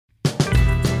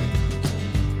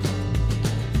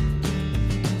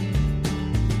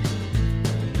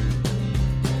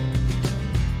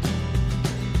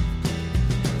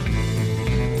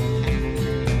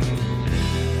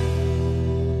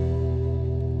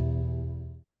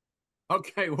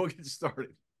Okay, we'll get started.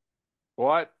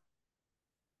 What?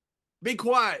 Be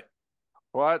quiet.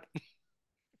 What?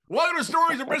 Welcome to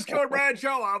Stories of Briscoe and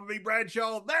Bradshaw. I'm be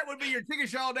Bradshaw. That would be your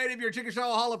Chickasaw native, your Chickasaw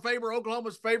Hall of Famer,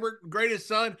 Oklahoma's favorite, greatest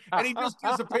son, and he just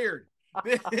disappeared.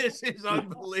 This is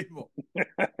unbelievable.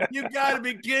 You've got to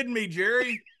be kidding me,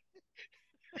 Jerry.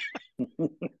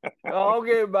 I'll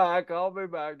get back. I'll be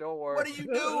back. Don't worry. What are you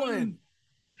doing?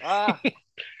 Ah,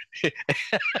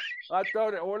 I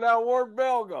thought it. Well, now where'd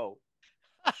Bill go?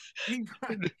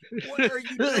 What are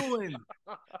you doing?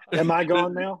 Am I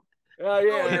gone now? Yeah. Oh,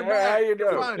 you're back. How you You're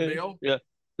doing? fine, Bill. Yeah.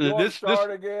 You want to This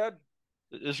start again?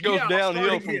 this goes Yeah, I'll downhill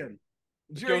start from again.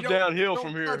 this Jerry, goes downhill don't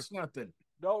from here. touch nothing.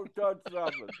 Don't touch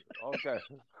something. Okay.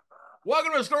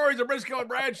 Welcome to Stories of Briscoe and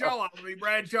Bradshaw. I'm be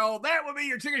Bradshaw. That would be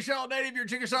your Chickasaw native, your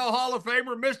Chickasaw Hall of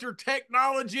Famer, Mr.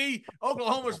 Technology,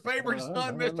 Oklahoma's favorite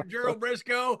son, Mr. Gerald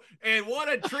Briscoe. And what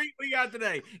a treat we got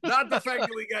today. Not the fact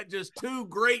that we got just two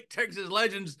great Texas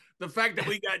legends, the fact that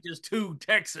we got just two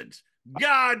Texans.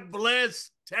 God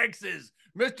bless Texas.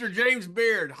 Mr. James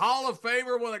Beard, Hall of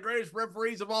Famer, one of the greatest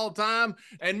referees of all time,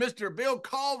 and Mr. Bill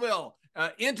Colville,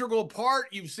 integral part.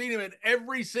 You've seen him in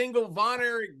every single Von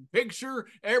Erich picture,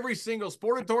 every single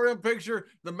sportatorium picture.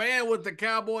 The man with the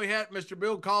cowboy hat, Mr.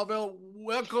 Bill Colville.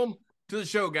 Welcome to the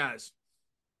show, guys.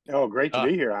 Oh, great to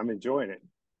be here. I'm enjoying it.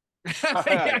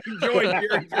 I enjoyed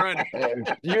Jerry's running.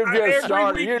 You just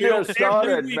started. You just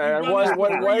started, man.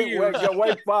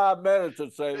 Wait 5 minutes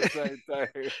and say the same thing.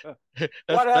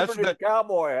 What happened to the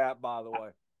cowboy hat, by the way?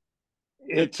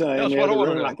 It's in the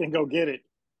other room. I can go get it.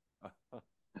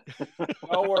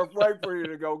 Well, we're afraid for you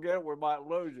to go get it. We might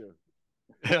lose you.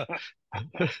 Yeah.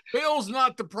 Bill's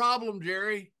not the problem,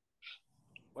 Jerry.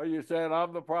 Well, you saying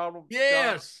I'm the problem?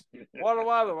 Yes. What am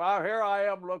I? Here I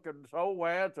am looking so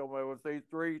handsome with these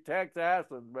three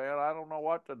Texans, man. I don't know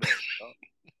what to do.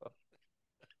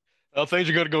 Well, things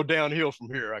are going to go downhill from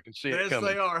here. I can see it coming.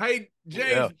 Yes, they are. Hey,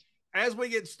 James, as we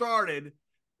get started,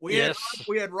 we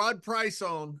had Rod Price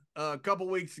on a couple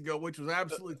weeks ago, which was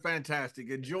absolutely fantastic.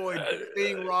 Enjoyed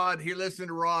seeing Rod, listening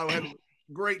to Rod. We had a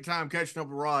great time catching up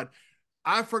with Rod.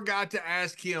 I forgot to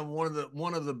ask him one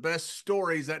of the best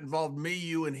stories that involved me,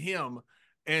 you, and him.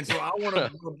 And so I want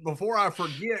to, before I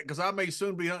forget, because I may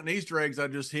soon be hunting Easter eggs I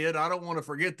just hid. I don't want to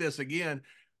forget this again.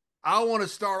 I want to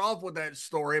start off with that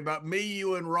story about me,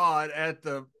 you, and Rod at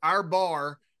our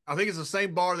bar. I think it's the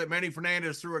same bar that Manny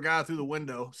Fernandez threw a guy through the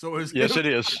window. So it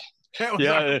is.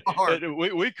 Yeah,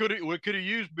 we could have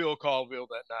used Bill Colville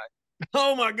that night.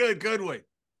 Oh my good, could we?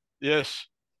 Yes.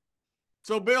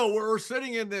 So, Bill, we're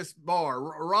sitting in this bar.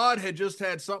 Rod had just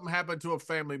had something happen to a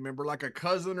family member, like a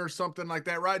cousin or something like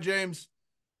that, right, James?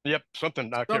 Yep, something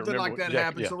like that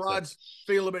happened. Yeah, so Rod's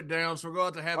feeling a bit down. So we're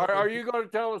going to have. Are you going to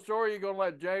tell the story? Or are you going to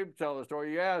let James tell the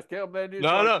story? You asked him, then you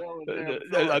no.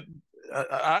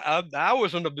 I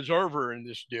was an observer in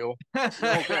this deal.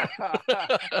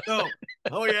 No.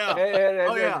 Oh yeah.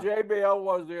 And JBL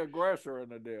was the aggressor in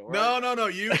the deal. Right? No.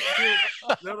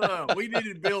 No. We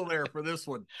needed Bill there for this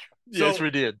one. Yes, we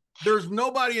did. There's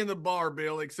nobody in the bar,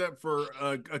 Bill, except for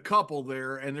a couple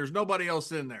there, and there's nobody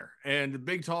else in there. And a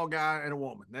big, tall guy and a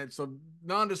woman. That's so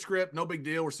nondescript, no big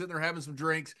deal. We're sitting there having some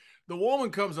drinks. The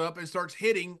woman comes up and starts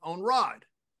hitting on Rod.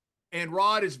 And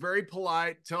Rod is very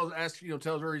polite, tells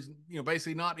her he's,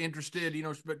 basically not interested,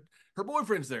 but her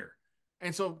boyfriend's there.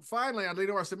 And so finally I leaned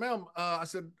over, I said, ma'am,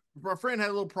 my friend had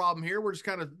a little problem here. We're just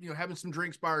kind of, having some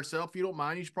drinks by herself. If you don't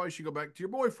mind, you probably should go back to your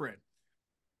boyfriend.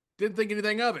 Didn't think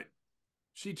anything of it.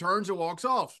 She turns and walks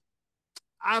off.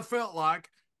 I felt like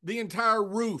the entire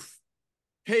roof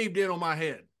caved in on my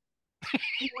head.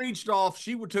 She reached off.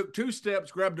 She took 2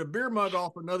 steps, grabbed a beer mug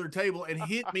off another table and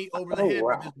hit me over the head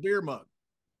with this beer mug.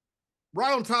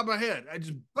 Right on top of my head. I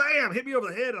just, bam, hit me over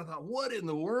the head. I thought, what in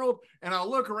the world? And I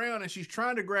look around and she's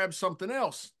trying to grab something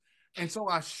else. And so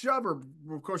I shove her.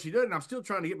 Of course she didn't. I'm still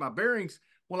trying to get my bearings.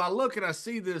 When I look and I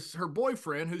see her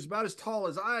boyfriend, who's about as tall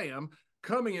as I am,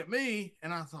 coming at me.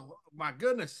 And I thought, my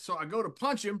goodness. So I go to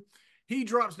punch him. He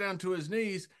drops down to his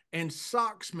knees and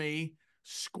socks me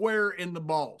square in the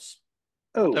balls.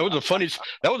 Oh, that was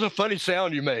a funny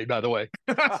sound you made, by the way.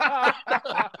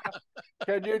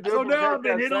 Can you do so now I've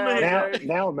been hit on the head?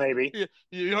 Now maybe.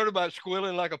 You heard about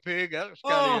squealing like a pig? That was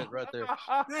kind of it right there.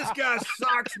 This guy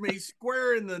socks me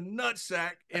square in the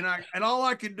nutsack, and all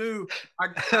I can do,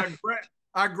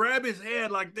 I grab his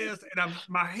head like this, and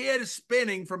my head is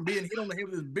spinning from being hit on the head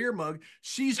with this beer mug.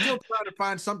 She's still trying to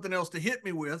find something else to hit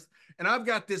me with, and I've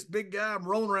got this big guy I'm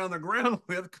rolling around the ground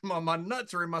with. Come on, my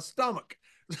nuts are in my stomach.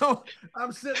 So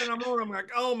I'm sitting and I'm like,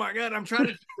 oh my God, I'm trying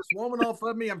to get this woman off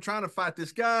of me. I'm trying to fight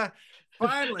this guy.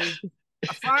 Finally,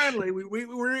 finally, we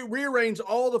rearrange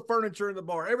all the furniture in the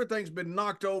bar. Everything's been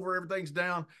knocked over. Everything's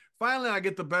down. Finally, I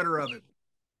get the better of it.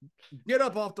 Get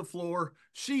up off the floor.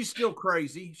 She's still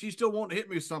crazy. She's still wanting to hit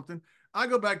me with something. I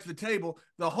go back to the table.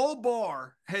 The whole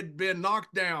bar had been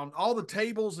knocked down. All the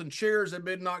tables and chairs had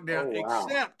been knocked down,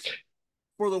 except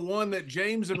for the one that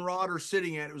James and Rod are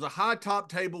sitting at. It was a high top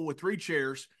table with 3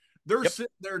 chairs. They're sitting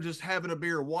there just having a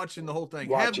beer, watching the whole thing.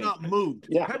 Have not moved.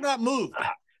 Have not moved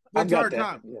the entire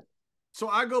time. Yeah. So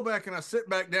I go back and I sit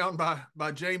back down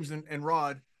by James and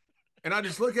Rod, and I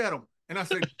just look at them and I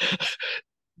say,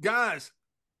 guys,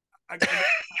 I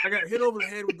got hit over the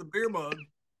head with the beer mug.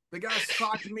 The guy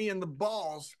socked me in the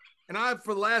balls. And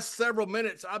for the last several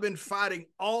minutes, I've been fighting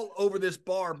all over this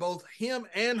bar, both him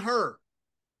and her.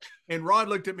 And Rod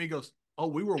looked at me and goes, oh,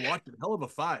 we were watching a hell of a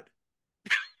fight.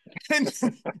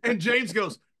 And James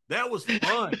goes, that was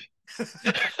fun.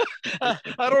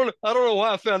 I don't know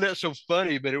why I found that so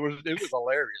funny, but it was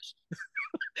hilarious.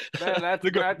 Man, that's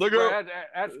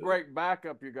great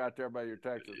backup you got there by your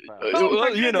Texas pal.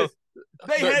 Well, you know,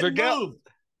 they hadn't moved.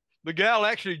 The gal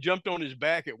actually jumped on his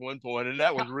back at one point, and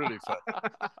that was really fun.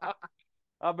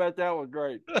 I bet that was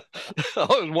great. Oh,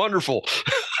 it was wonderful.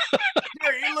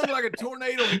 It looked like a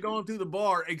tornado had gone through the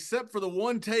bar, except for the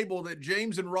one table that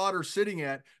James and Rod are sitting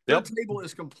at. Their table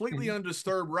is completely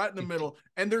undisturbed right in the middle,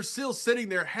 and they're still sitting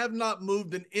there, have not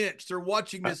moved an inch. They're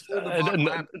watching this whole debacle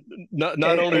happen.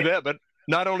 Not only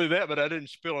that, but I didn't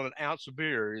spill an ounce of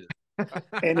beer either.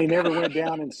 And he never went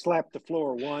down and slapped the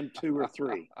floor 1, 2, or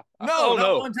 3. No,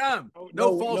 not one time.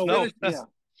 No false finishes.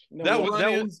 Yeah.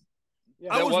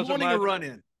 I was wanting to run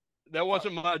in. That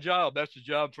wasn't my job. That's the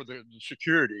job for the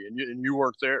security, and you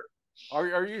work there.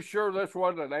 Are you sure this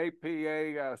wasn't an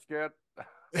APA skit?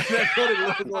 That's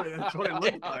what it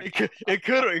looked like. It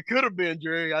could have been,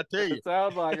 Jerry. I tell you. It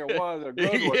sounds like it was a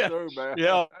good one too, man.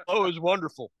 Yeah, it was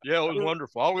wonderful. Yeah, it was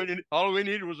wonderful. All we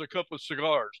needed was a couple of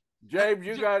cigars. James,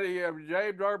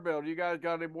 James or Bill, you guys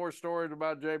got any more stories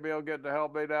about JBL getting the hell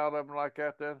beat out of him like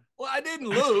that then? Well, I didn't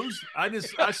lose. I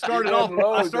started off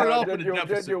with a deficit.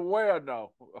 Did you win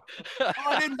though? Oh,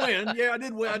 I didn't win. Yeah, I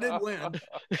did win.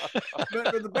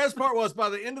 But the best part was by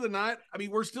the end of the night, I mean,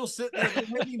 we're still sitting there. They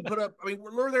didn't even put up, I mean,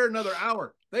 we're there another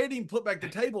hour. They didn't even put back the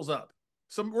tables up.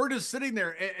 So we're just sitting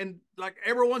there and like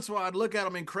every once in a while I'd look at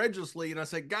them incredulously and I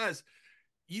say, guys,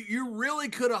 you really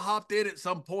could have hopped in at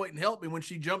some point and helped me when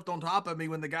she jumped on top of me.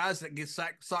 When the guys that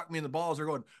socked me in the balls are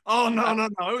going, oh no,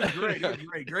 it was great,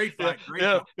 great fight,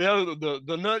 fight.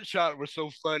 The nut shot was so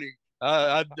funny.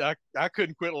 I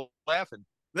couldn't quit laughing.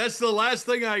 That's the last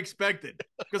thing I expected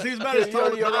because he's about as tall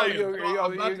as I am.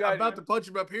 I'm about to punch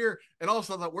him up here, and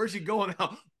also I thought, where's he going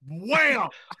now? Wham!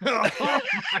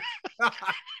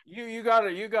 You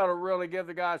gotta really give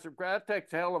the guy some credit. That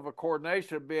takes a hell of a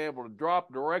coordination to be able to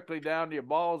drop directly down to your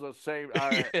balls at the same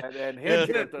and hit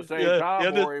you at the same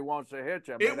time where he wants to hit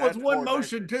you. It was one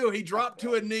motion too. He dropped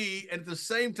to a knee and at the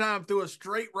same time threw a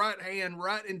straight right hand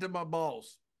right into my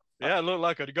balls. Yeah, it looked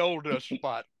like a gold dust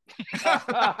spot.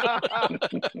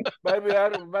 maybe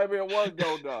it was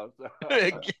gold dust.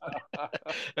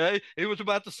 Hey, it was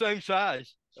about the same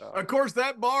size. Of course,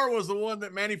 that bar was the one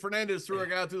that Manny Fernandez threw a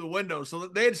guy through the window, so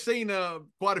they had seen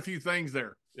quite a few things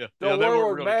there. Yeah. So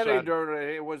where was Manny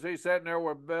during it? Was he sitting there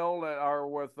with Bill or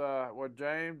with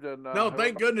James? And no,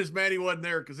 thank goodness Manny wasn't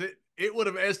there because it would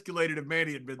have escalated if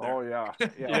Manny had been there. Oh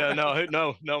yeah.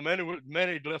 No.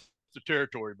 Manny left the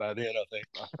territory by then, I think.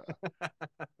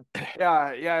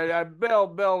 Yeah.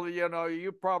 Bill, you know,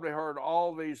 you probably heard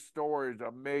all these stories a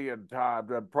million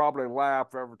times and probably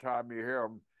laugh every time you hear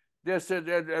them. Just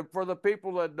for the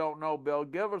people that don't know, Bill,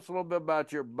 give us a little bit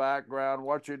about your background,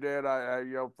 what you did. Like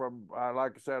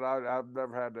I said, I've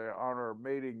never had the honor of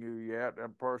meeting you yet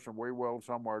in person. We will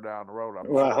somewhere down the road.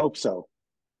 Well, I hope so.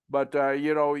 But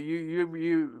you know,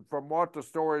 you from what the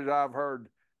stories I've heard,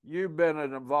 you've been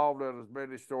involved in as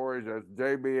many stories as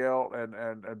JBL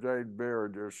and James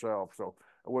Beard yourself. So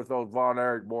with those Von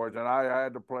Erich boys, and I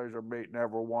had the pleasure of meeting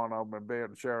every one of them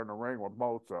and sharing the ring with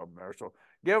most of them there. So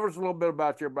give us a little bit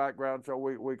about your background so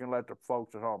we can let the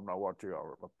folks at home know what you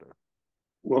are up to.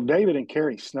 Well, David and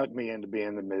Carrie snuck me into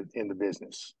being in the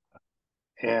business.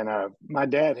 And my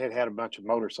dad had a bunch of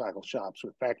motorcycle shops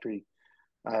with factory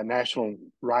national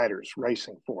riders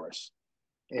racing for us.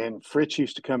 And Fritz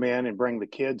used to come in and bring the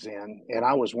kids in, and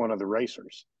I was one of the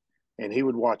racers. And he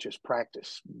would watch us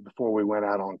practice before we went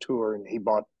out on tour, and he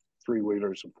bought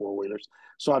 3-wheelers and 4-wheelers.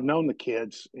 So I've known the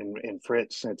kids and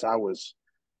Fritz since I was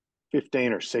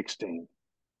 15 or 16.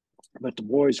 But the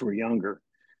boys were younger.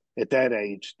 At that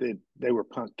age, they were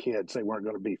punk kids. They weren't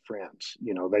going to be friends.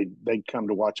 You know, they'd come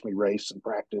to watch me race and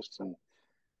practice,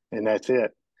 and that's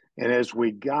it. And as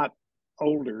we got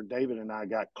older, David and I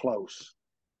got close.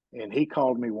 And he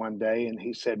called me one day and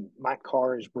he said, my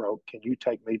car is broke. Can you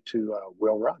take me to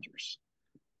Will Rogers?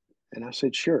 And I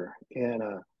said, sure. And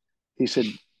he said,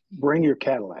 bring your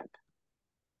Cadillac.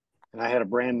 And I had a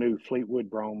brand new Fleetwood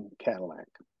Brougham Cadillac.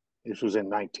 This was in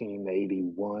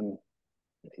 1981,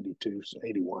 82,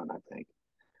 81, I think.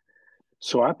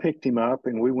 So I picked him up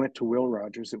and we went to Will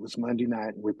Rogers. It was Monday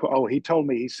night. And he told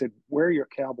me, he said, wear your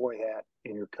cowboy hat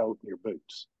and your coat and your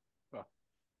boots. Oh.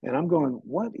 And I'm going,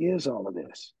 what is all of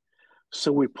this?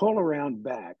 So we pull around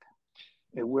back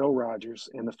at Will Rogers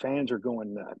and the fans are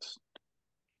going nuts.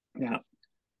 Now,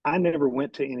 I never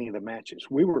went to any of the matches.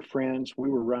 We were friends. We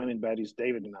were running buddies.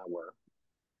 David and I were.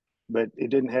 But it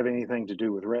didn't have anything to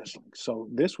do with wrestling. So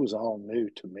this was all new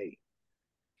to me.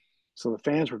 So the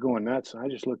fans were going nuts. And I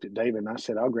just looked at David and I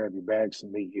said, I'll grab your bags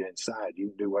and meet you inside. You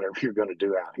can do whatever you're going to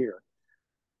do out here.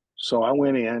 So I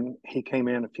went in. He came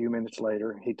in a few minutes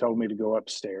later. He told me to go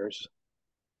upstairs.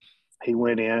 He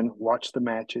went in, watched the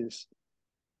matches.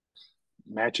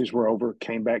 Matches were over,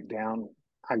 came back down.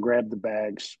 I grabbed the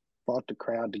bags, fought the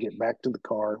crowd to get back to the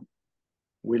car.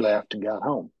 We left and got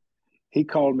home. He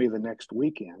called me the next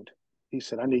weekend. He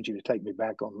said, I need you to take me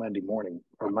back on Monday morning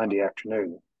or Monday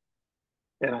afternoon.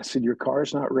 And I said, your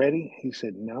car's not ready? He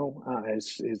said, no,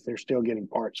 they're still getting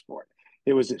parts for it.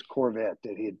 It was his Corvette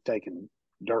that he had taken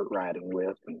dirt riding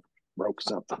with and broke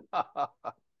something.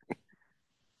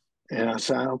 And I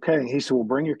said, okay. He said, well,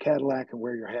 bring your Cadillac and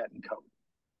wear your hat and coat.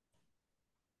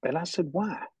 And I said,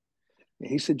 why? And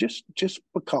he said, just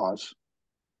because.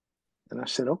 And I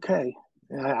said, okay.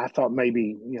 And I thought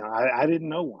maybe, I didn't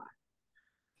know why.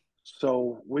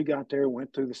 So we got there,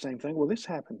 went through the same thing. Well, this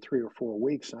happened 3 or 4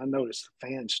 weeks. And I noticed the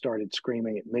fans started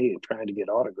screaming at me and trying to get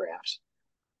autographs.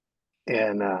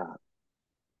 And,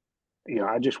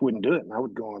 I just wouldn't do it. And I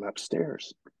would go on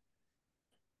upstairs.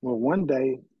 Well, one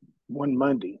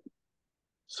Monday,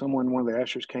 one of the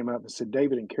ushers came up and said,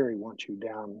 David and Carrie want you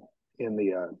down in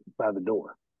by the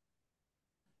door.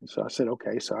 And so I said,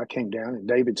 okay. So I came down and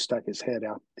David stuck his head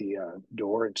out the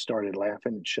door and started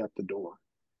laughing and shut the door.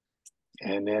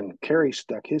 And then Carrie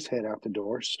stuck his head out the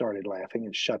door, started laughing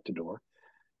and shut the door.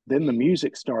 Then the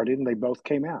music started and they both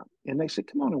came out and they said,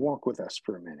 come on and walk with us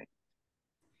for a minute.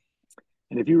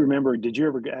 And if you remember, did you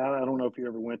ever, I don't know if you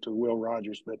ever went to Will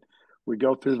Rogers, but we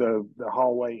go through the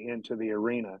hallway into the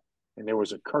arena and there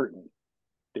was a curtain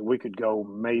that we could go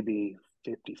maybe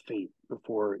 50 feet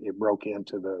before it broke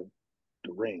into the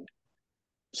ring.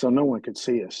 So no one could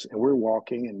see us. And we're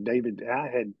walking and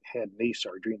I had knee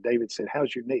surgery. And David said,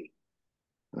 how's your knee?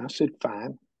 And I said,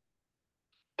 fine.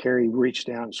 Kerry reached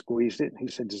down and squeezed it. And he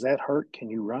said, does that hurt? Can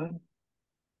you run?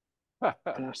 And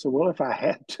I said, well, if I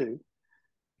had to.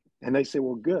 And they said,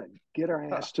 well, good. Get our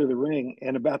ass to the ring.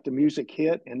 And about the music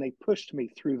hit and they pushed me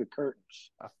through the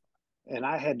curtains. And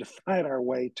I had to fight our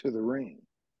way to the ring.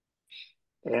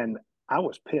 And I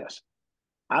was pissed.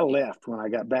 I left when I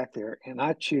got back there and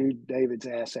I chewed David's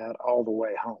ass out all the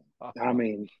way home. I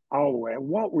mean, all the way.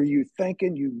 What were you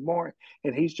thinking, you moron?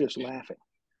 And he's just laughing.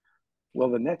 Well,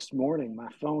 the next morning my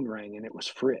phone rang and it was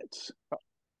Fritz.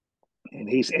 And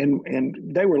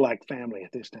and they were like family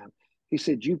at this time. He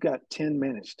said, you've got 10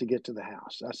 minutes to get to the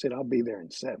house. I said, I'll be there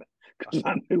in 7 because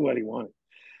I knew what he wanted.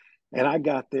 And I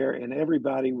got there and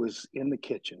everybody was in the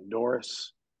kitchen.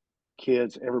 Doris,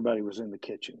 kids, everybody was in the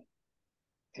kitchen.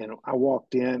 And I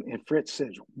walked in and Fritz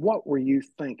says, what were you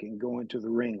thinking going to the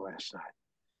ring last night?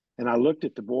 And I looked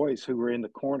at the boys who were in the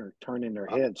corner, turning their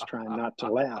heads, trying not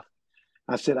to laugh.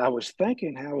 I said, I was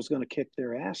thinking how I was going to kick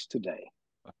their ass today.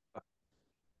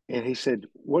 And he said,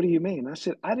 what do you mean? I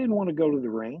said, I didn't want to go to the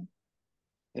ring.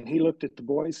 And he looked at the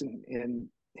boys and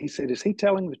he said, is he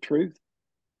telling the truth?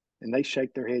 And they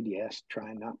shake their head, yes,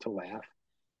 trying not to laugh.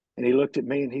 And he looked at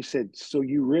me and he said, so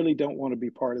you really don't want to be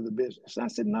part of the business? And I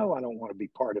said, no, I don't want to be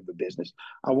part of the business.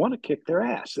 I want to kick their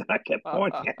ass. And I kept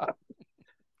pointing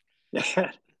at him.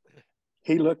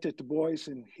 He looked at the boys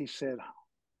and he said,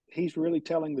 he's really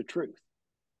telling the truth.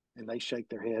 And they shake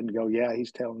their head and go, yeah,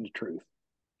 he's telling the truth.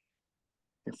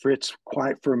 And Fritz,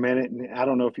 quiet for a minute. And I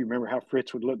don't know if you remember how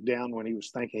Fritz would look down when he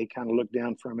was thinking. He kind of looked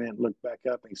down for a minute, looked back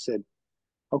up, and he said,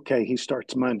 okay, he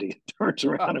starts Monday, turns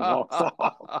around and walks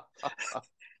off.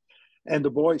 And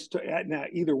the boys, now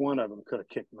either one of them could have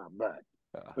kicked my butt,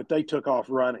 but they took off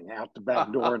running out the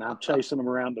back door and I'm chasing them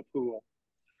around the pool.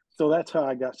 So that's how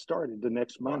I got started the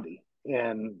next Monday.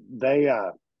 And I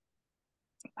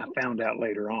found out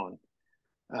later on,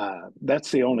 that's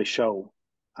the only show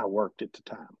I worked at the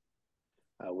time.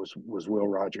 Was Will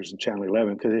Rogers and Channel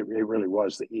 11 because it really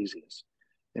was the easiest.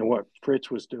 And what Fritz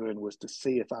was doing was to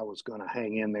see if I was going to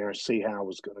hang in there, see how I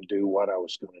was going to do, what I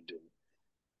was going to do.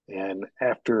 And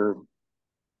after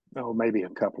maybe a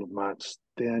couple of months.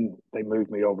 Then they moved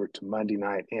me over to Monday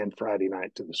night and Friday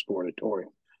night to the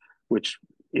Sportatorium, which,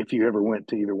 if you ever went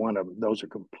to either one of them, those are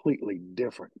completely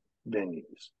different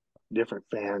venues, different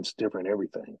fans, different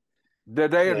everything.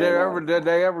 Did they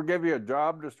ever give you a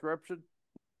job description?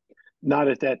 Not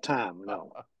at that time,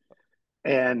 no.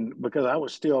 And because I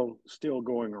was still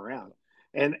going around,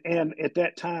 and at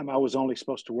that time I was only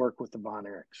supposed to work with the Von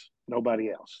Erichs, nobody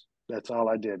else. That's all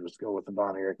I did was go with the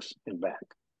Von Erichs and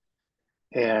back.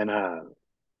 And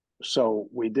so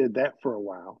we did that for a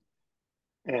while,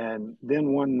 and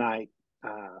then one night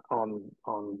on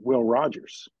Will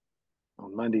Rogers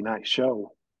on Monday Night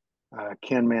Show,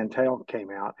 Ken Mantell came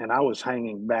out, and I was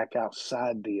hanging back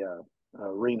outside the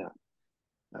arena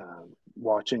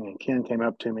watching, and Ken came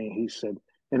up to me. He said,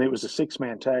 and it was a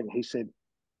 6-man tag, and he said,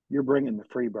 "You're bringing the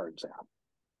Freebirds out."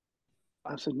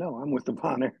 I said, "No, I'm with the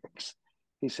Von Erichs."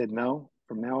 He said, "No,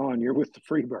 from now on, you're with the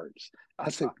Freebirds." I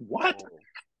said, "What?"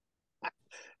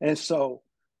 And so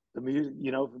the music,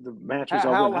 the match was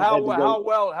over. How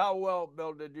well,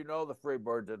 Bill, did you know the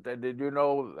Freebirds? Did you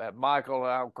know that Michael,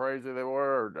 how crazy they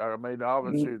were? I mean,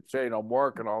 obviously, seeing them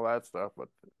work and all that stuff, but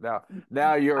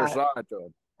now you're assigned to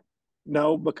them.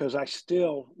 No, because I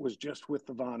still was just with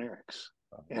the Von Erichs,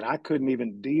 and I couldn't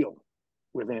even deal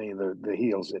with any of the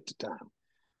heels at the time.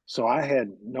 So I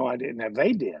had no idea. Now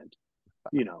they did,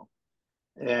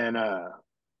 and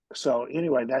so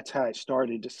anyway, that's how I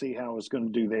started to see how I was going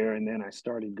to do there, and then I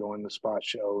started going to spot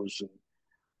shows, and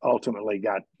ultimately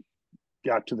got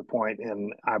to the point,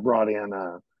 and I brought in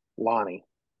Lonnie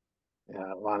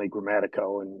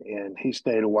Grammatico, and he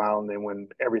stayed a while, and then when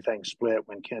everything split,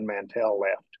 when Ken Mantell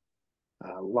left,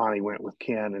 Lonnie went with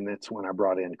Ken, and that's when I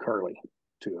brought in Curly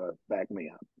to back me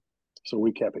up. So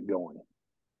we kept it going.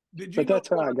 But that's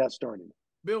how I got started.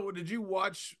 Bill, did you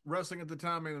watch wrestling at the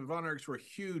time? I mean, the Von Erichs were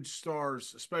huge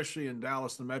stars, especially in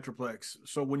Dallas, the Metroplex.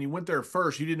 So when you went there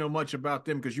first, you didn't know much about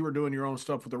them because you were doing your own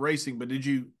stuff with the racing. But had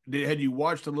you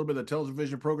watched a little bit of the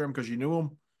television program because you knew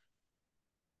them?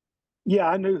 Yeah,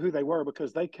 I knew who they were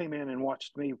because they came in and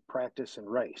watched me practice and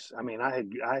race. I mean, I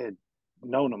had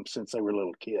known them since they were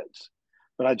little kids,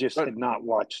 but I just had not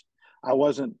watched. I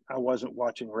wasn't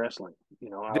watching wrestling.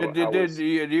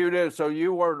 So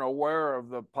you weren't aware of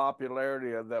the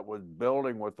popularity that was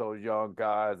building with those young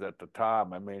guys at the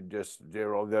time. I mean, just they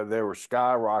were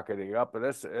skyrocketing up, and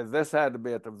this had to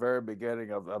be at the very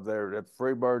beginning of their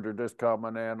Freebirds are just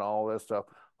coming in, all this stuff.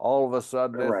 All of a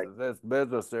sudden, this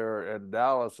business there in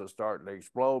Dallas is starting to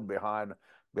explode behind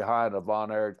the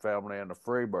Von Erich family and the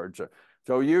Freebirds.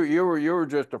 So you were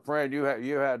just a friend. You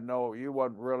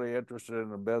wasn't really interested in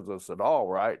the business at all,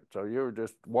 right? So you were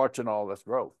just watching all this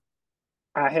growth.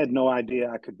 I had no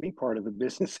idea I could be part of the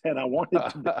business and I wanted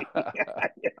to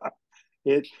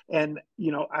be.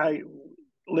 I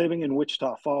living in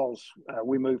Wichita Falls,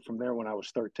 we moved from there when I was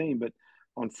 13, but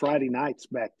on Friday nights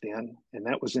back then, and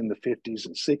that was in the 50s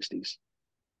and 60s,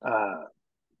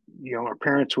 our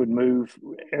parents would move.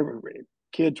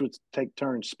 Kids would take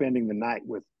turns spending the night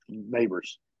with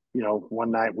neighbors.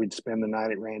 One night we'd spend the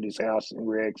night at Randy's house and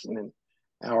Greg's, and then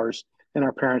ours. And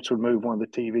our parents would move one of the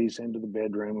TVs into the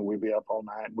bedroom, and we'd be up all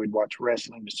night. We'd watch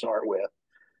wrestling to start with,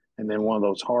 and then one of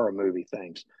those horror movie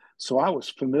things. So I was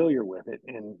familiar with it,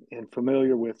 and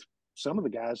familiar with some of the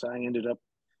guys I ended up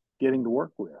getting to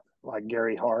work with, like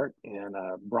Gary Hart and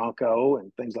Bronco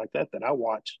and things like that I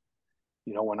watched,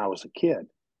 when I was a kid.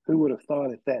 Who would have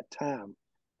thought at that time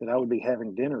that I would be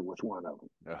having dinner with one of them,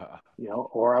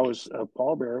 or I was a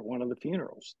pallbearer at one of the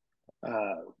funerals.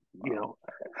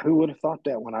 Who would have thought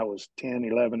that when I was 10,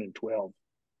 11, and 12?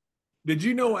 Did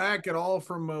you know Ack at all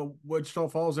from Wichita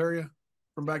Falls area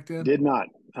from back then? Did not.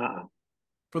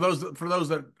 For those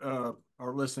that are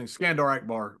listening, Skandar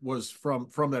Akbar was from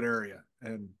that area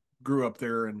and grew up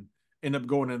there and ended up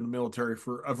going in the military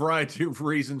for a variety of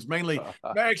reasons. Mainly,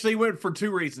 actually went for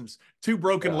 2 reasons: 2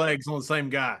 broken legs on the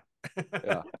same guy.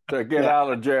 To get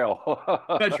out of jail.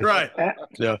 That's right. Ack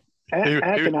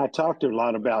and I talked a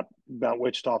lot about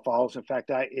Wichita Falls. In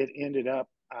fact, it ended up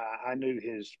I knew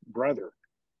his brother,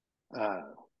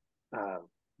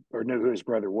 or knew who his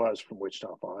brother was from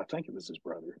Wichita Falls. I think it was his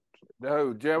brother.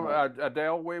 No, Jim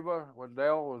Dale Weaver. Was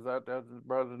that his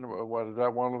brother? Was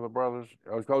that one of the brothers?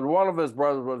 Because one of his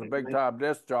brothers was a big time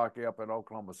disc jockey up in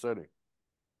Oklahoma City.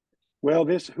 Well,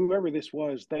 whoever this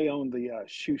was, they owned the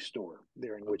shoe store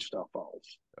there in Wichita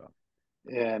Falls,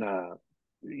 and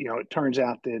it turns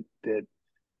out that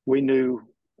we knew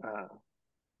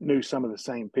some of the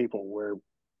same people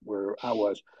where I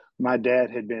was. My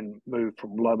dad had been moved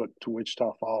from Lubbock to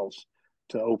Wichita Falls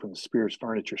to open Spears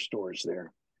Furniture stores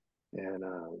there, and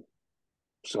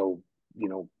so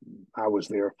I was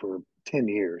there for 10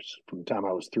 years from the time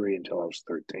I was 3 until I was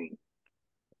 13.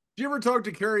 Did you ever talk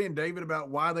to Kerry and David about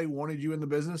why they wanted you in the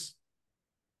business?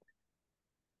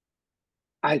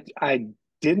 I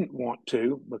didn't want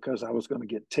to because I was going to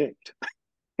get ticked.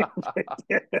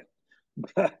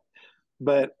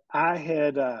 but I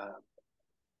had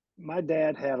my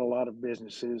dad had a lot of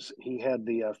businesses. He had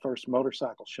the first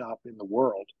motorcycle shop in the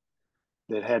world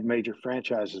that had major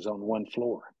franchises on one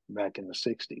floor back in the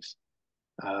 60s.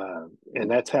 And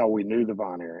that's how we knew the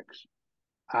Von Erichs.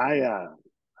 I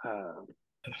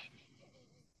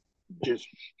just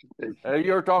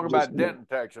you're talking about Denton,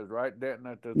 Texas, right? Denton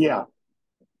at the yeah.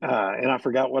 And I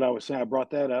forgot what I was saying. I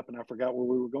brought that up, and I forgot where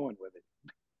we were going with it.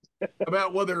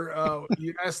 About whether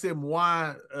you asked them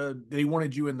why they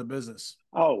wanted you in the business.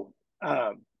 Oh,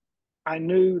 I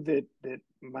knew that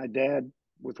my dad,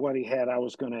 with what he had, I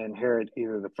was going to inherit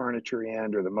either the furniture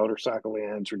end or the motorcycle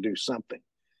ends or do something.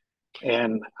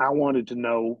 And I wanted to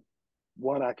know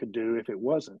what I could do if it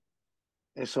wasn't.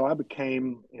 And so I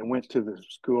became and went to the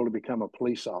school to become a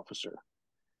police officer.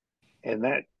 And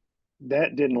that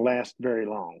didn't last very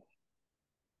long.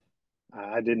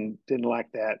 I didn't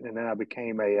like that. And then I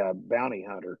became a bounty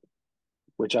hunter,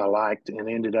 which I liked, and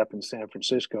ended up in San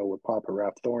Francisco with Papa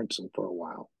Ralph Thornton for a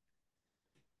while.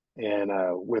 And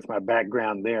with my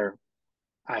background there,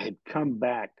 I had come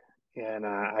back, and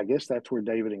I guess that's where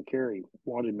David and Kerry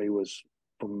wanted me, was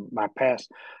from my past.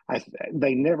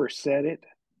 They never said it,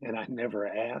 and I never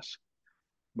asked,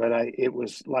 but it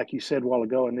was like you said a while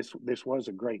ago, and this was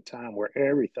a great time where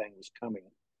everything was coming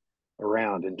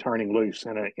around and turning loose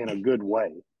in a good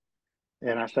way.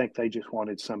 And I think they just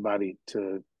wanted somebody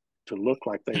to look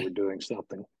like they were doing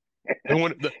something. They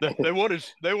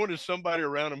wanted somebody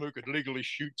around them who could legally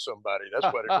shoot somebody.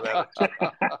 That's what it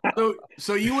was.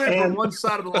 So you went from one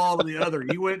side of the law to the other.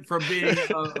 You went from being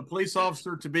a police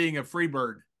officer to being a free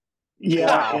bird.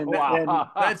 Yeah, wow.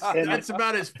 And that's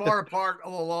about as far apart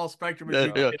on the law spectrum as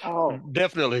you can. Oh,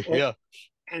 definitely, yeah.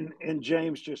 And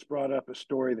James just brought up a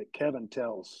story that Kevin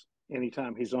tells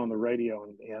anytime he's on the radio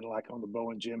and like on the Bo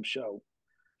and Jim show.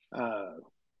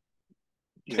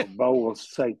 Bo will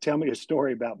say, "Tell me a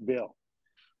story about Bill,"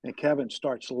 and Kevin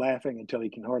starts laughing until he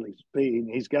can hardly speak. And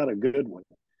he's got a good one.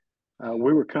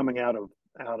 We were coming out of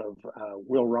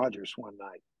Will Rogers one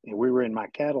night, and we were in my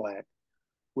Cadillac,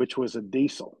 which was a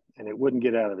diesel, and it wouldn't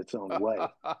get out of its own way.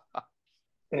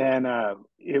 And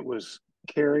it was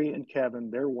Kerry and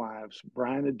Kevin, their wives.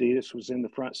 Brian Adidas was in the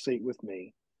front seat with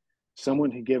me.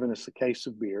 Someone had given us a case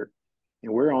of beer,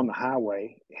 and we're on the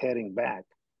highway heading back.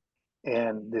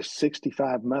 And this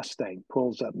 65 Mustang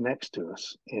pulls up next to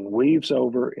us and weaves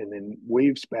over and then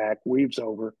weaves back, weaves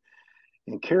over.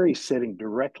 And Kerry's sitting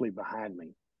directly behind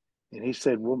me. And he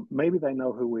said, well, maybe they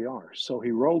know who we are. So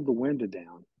he rolled the window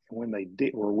down. And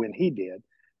when he did,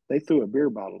 they threw a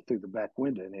beer bottle through the back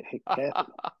window and it hit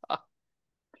Kathy.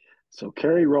 So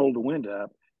Kerry rolled the window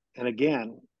up. And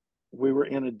again, we were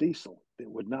in a diesel that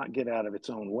would not get out of its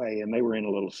own way. And they were in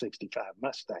a little 65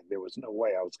 Mustang. There was no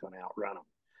way I was going to outrun them.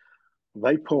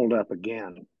 They pulled up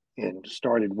again and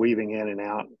started weaving in and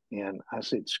out. And I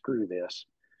said, screw this.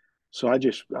 So I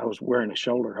was wearing a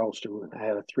shoulder holster. I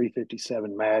had a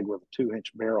 357 mag with a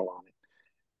 2-inch barrel on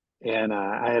it. And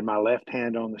I had my left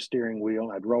hand on the steering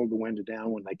wheel. I'd rolled the window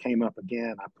down. When they came up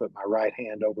again, I put my right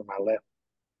hand over my left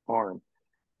arm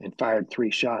and fired 3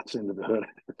 shots into the hood of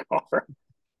the car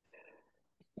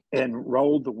and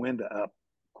rolled the window up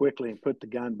quickly and put the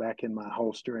gun back in my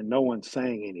holster, and no one's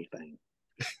saying anything.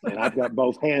 And I've got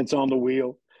both hands on the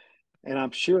wheel, and I'm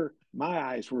sure my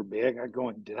eyes were big. I'm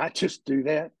going, did I just do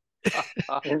that?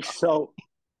 And so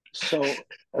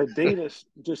Adidas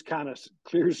just kind of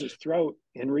clears his throat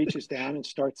and reaches down and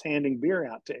starts handing beer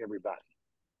out to everybody.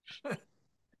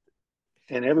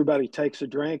 And everybody takes a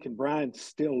drink, and Brian's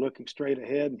still looking straight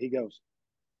ahead, and he goes,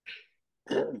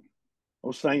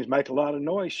 those things make a lot of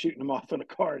noise shooting them off in a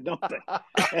car, don't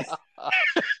they?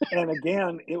 And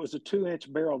again, it was a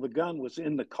 2-inch barrel. The gun was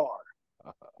in the car.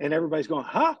 And everybody's going,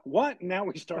 huh? What? And now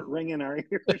we start ringing our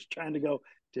ears trying to go,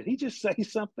 did he just say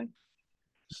something?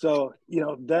 So,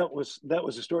 that was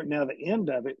the story. Now, the end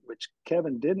of it, which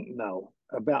Kevin didn't know,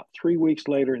 about 3 weeks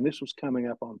later, and this was coming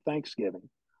up on Thanksgiving,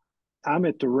 I'm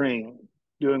at the ring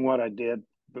doing what I did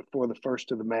before the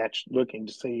first of the match, looking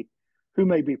to see who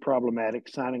may be problematic,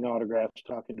 signing autographs,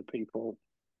 talking to people,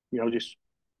 just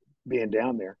being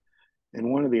down there.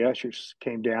 And one of the ushers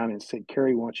came down and said,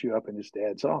 Kerry wants you up in his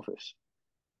dad's office.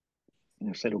 And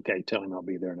I said, okay, tell him I'll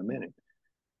be there in a minute.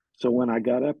 So when I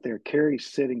got up there,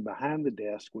 Kerry's sitting behind the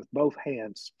desk with both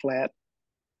hands flat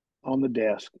on the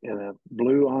desk and a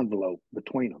blue envelope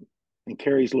between them. And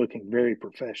Kerry's looking very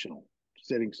professional,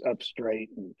 sitting up straight.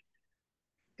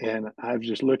 And I was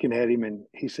just looking at him, and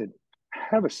he said,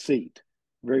 "Have a seat."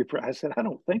 I said, "I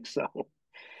don't think so."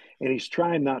 And he's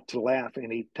trying not to laugh,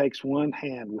 and he takes one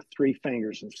hand with three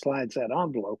fingers and slides that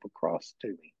envelope across to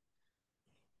me.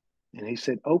 And he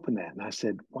said, "Open that." And I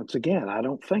said, "Once again, I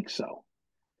don't think so."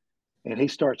 And he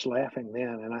starts laughing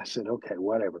then. And I said, "Okay,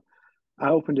 whatever." I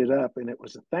opened it up, and it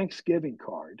was a Thanksgiving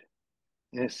card.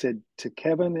 And it said, "To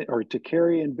Kevin, or to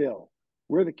Carrie and Bill,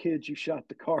 we're the kids you shot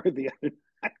the car the other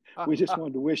night. We just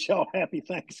wanted to wish y'all happy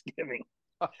Thanksgiving."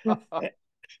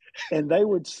 And they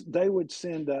would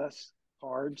send us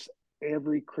cards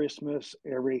every Christmas,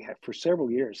 for several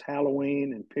years,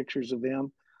 Halloween, and pictures of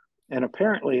them. And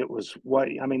apparently it was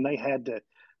they had to.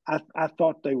 I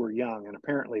thought they were young, and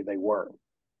apparently they were,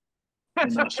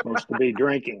 and not supposed to be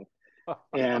drinking.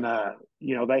 And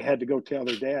they had to go tell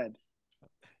their dad,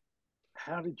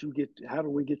 how did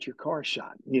we get your car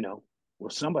shot? Well,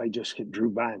 somebody just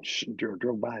drove by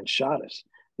and shot us.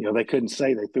 They couldn't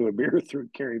say they threw a beer through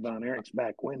Kerry Von Erich's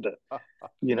back window,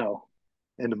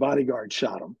 and the bodyguard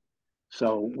shot them.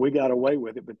 So we got away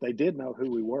with it, but they did know who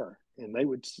we were. And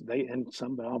in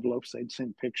some envelopes, they'd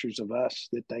send pictures of us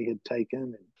that they had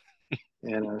taken,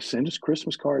 and send us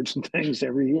Christmas cards and things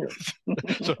every year.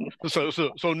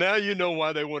 So now you know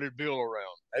why they wanted Bill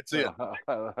around. That's it.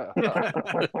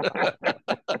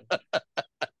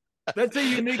 That's a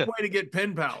unique way to get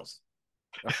pen pals.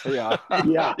 Yeah.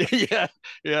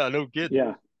 Yeah. No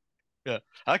kidding. Yeah.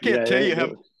 I can't tell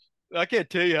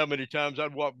you how many times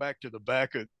I'd walk back to the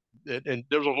back of it, and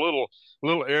there's a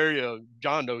little area.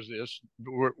 John knows this,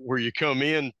 where you come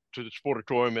in to the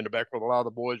sportatorium in the back where a lot of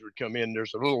the boys would come in.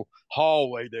 There's a little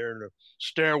hallway there and a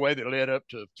stairway that led up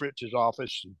to Fritz's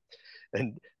office,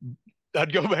 and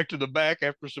I'd go back to the back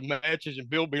after some matches, and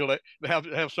Bill be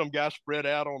have some guy spread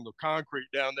out on the concrete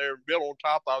down there, and Bill on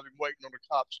top of him waiting on the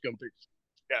cops to come pick this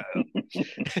guy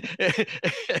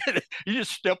up. You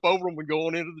just step over them and go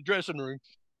on into the dressing room.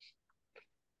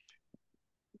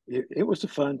 It was a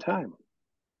fun time.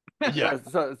 Yeah.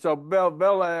 So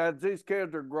Bill, as these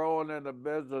kids are growing in the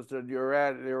business, and you're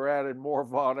adding more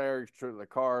Von Erichs to the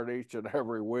card each and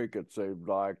every week, it seems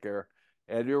like,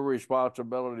 and your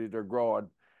responsibilities are growing.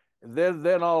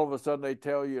 Then all of a sudden they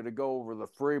tell you to go over the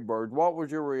Freebird. What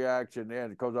was your reaction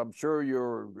then? Because I'm sure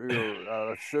you're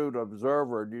a astute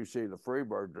observer and you see the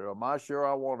Freebird. Am I sure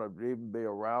I want to even be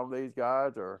around these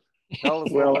guys? Or tell us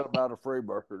a little bit about a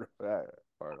Freebird.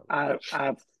 I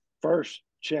first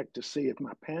checked to see if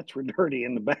my pants were dirty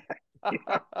in the back.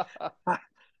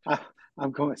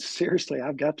 I'm going, seriously,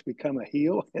 I've got to become a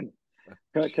heel? And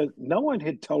because no one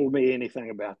had told me anything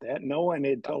about that. No one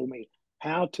had told me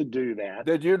how to do that.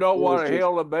 Did you know what a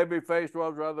heel and babyface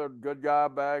was, rather than good guy,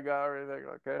 bad guy, or anything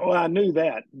like that? Oh, I knew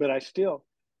that, but I still,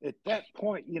 at that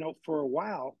point, for a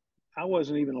while, I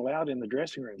wasn't even allowed in the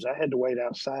dressing rooms. I had to wait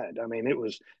outside. I mean,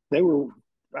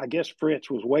 I guess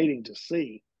Fritz was waiting to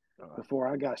see before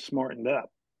I got smartened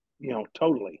up,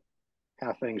 totally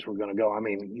how things were going to go. I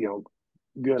mean,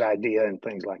 good idea and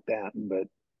things like that, but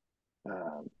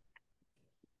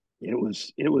it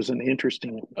was an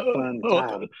interesting, fun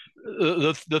time.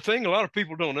 The thing a lot of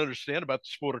people don't understand about the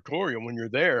sportatorium, when you're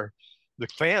there, the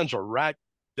fans are right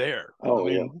there. Oh,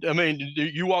 I mean,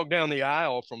 you walk down the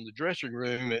aisle from the dressing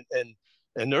room,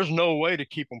 and there's no way to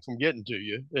keep them from getting to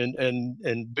you.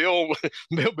 And Bill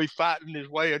be fighting his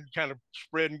way and kind of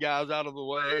spreading guys out of the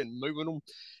way and moving them.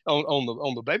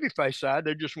 On the babyface side,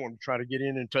 they just want to try to get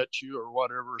in and touch you or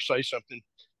whatever, or say something,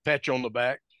 pat you on the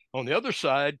back. On the other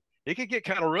side, it could get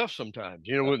kind of rough sometimes,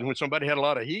 when somebody had a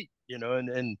lot of heat,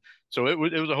 and so it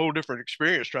was a whole different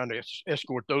experience trying to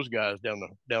escort those guys down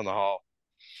the hall.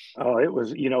 Oh, it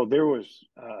was, there was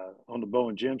on the Bo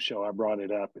and Jim show, I brought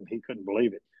it up and he couldn't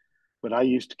believe it. But I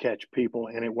used to catch people,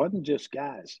 and it wasn't just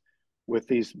guys with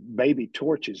these baby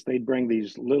torches. They'd bring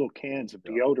these little cans of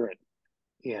deodorant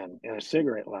in and a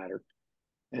cigarette lighter,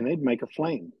 and they'd make a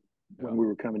flame when we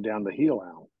were coming down the heel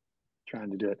aisle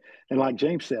trying to do it. And like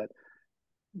James said,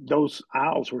 those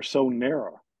aisles were so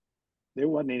narrow, there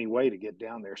wasn't any way to get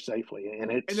down there safely.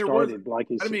 And it started like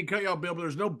he said. I didn't mean cut you off, Bill, but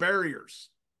there's no barriers.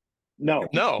 No,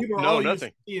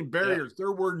 nothing. Seeing barriers. Yeah.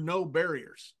 There were no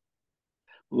barriers.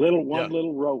 One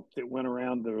little rope that went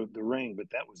around the ring, but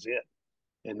that was it.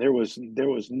 And there was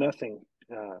nothing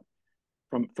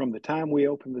from the time we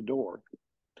opened the door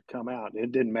to come out.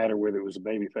 It didn't matter whether it was a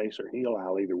baby face or heel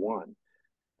aisle, either one.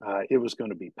 It was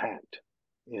going to be packed,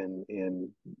 and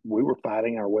we were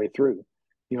fighting our way through.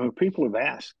 People have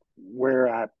asked where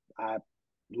I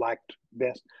liked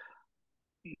best.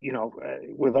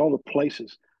 With all the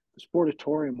places, the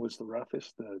sportatorium was the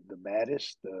roughest, the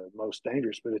baddest, the most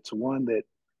dangerous, but it's one that,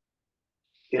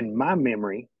 in my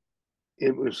memory,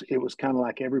 it was kind of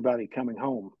like everybody coming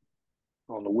home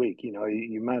on the week.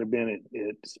 You might have been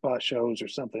at spot shows or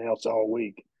something else all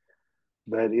week,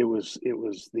 but it was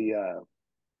the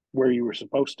where you were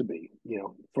supposed to be,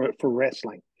 for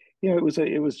wrestling. It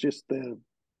was just the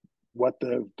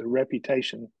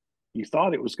reputation you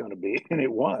thought it was going to be, and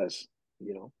it was.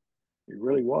 It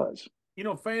really was.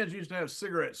 Fans used to have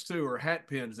cigarettes too, or hat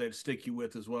pins they'd stick you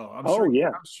with as well. Oh yeah.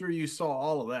 I'm sure you saw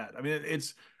all of that. I mean,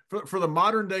 it's for the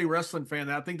modern day wrestling fan.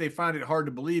 I think they find it hard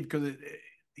to believe because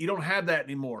you don't have that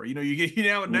anymore. You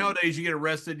get nowadays you get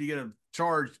arrested, you get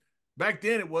charged. Back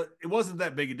then it wasn't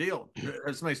that big a deal.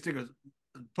 Somebody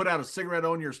put out a cigarette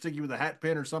on you or stick you with a hat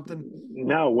pin or something.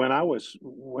 No, when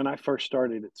I first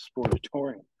started at the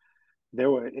Sportatorium,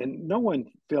 and no one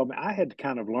filmed me. I had to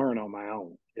kind of learn on my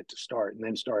own at the start and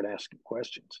then start asking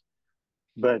questions.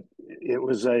 But it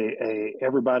was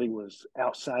everybody was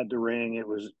outside the ring. It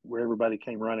was where everybody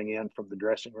came running in from the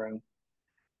dressing room.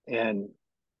 And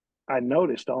I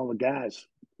noticed all the guys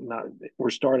were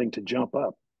starting to jump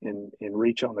up and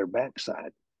reach on their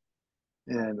backside.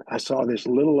 And I saw this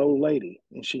little old lady,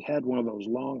 and she had one of those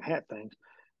long hat things.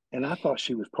 And I thought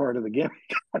she was part of the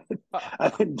gimmick. I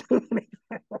didn't do anything.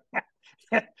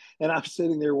 And I'm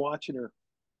sitting there watching her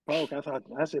poke. I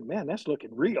said, man, that's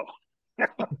looking real.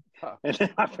 And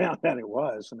then I found out it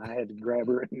was, and I had to grab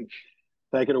her and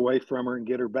take it away from her and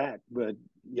get her back. But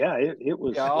yeah, it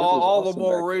was. Yeah, it was all awesome the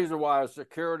more reason why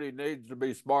security needs to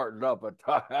be smartened up at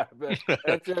times.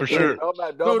 That's just For sure.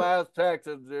 Dumbass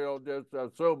Texans, just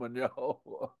assuming,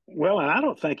 Well, and I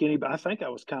don't think anybody. I think I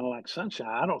was kind of like Sunshine.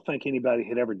 I don't think anybody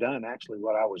had ever done actually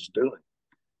what I was doing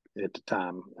at the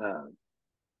time.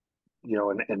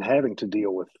 And having to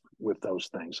deal with those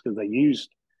things because they used,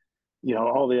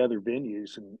 all the other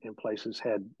venues and places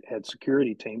had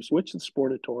security teams, which the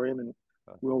Sportatorium and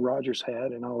Will Rogers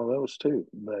had, and all of those too.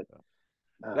 But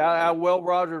now Will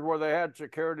Rogers, where they had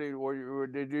security,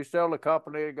 did you sell the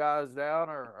company guys down,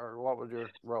 or what was your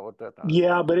role at that time?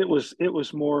 Yeah, but it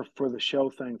was more for the show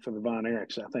thing for the Von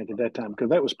Erichs, I think, at that time, because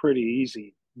that was pretty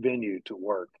easy venue to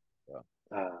work.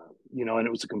 Yeah. And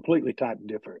it was a completely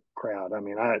different crowd. I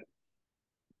mean,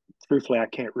 truthfully, I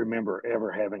can't remember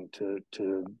ever having to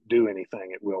do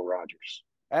anything at Will Rogers.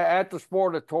 At the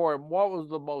Sportatorium, what was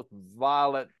the most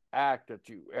violent act that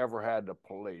you ever had to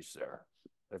police there,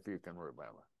 if you can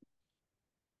remember?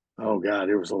 Oh God,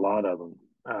 there was a lot of them.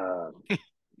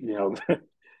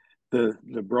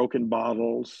 The broken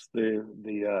bottles,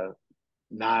 the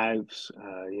knives.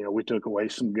 We took away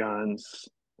some guns.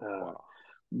 Wow.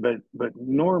 But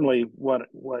normally, what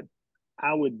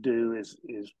I would do is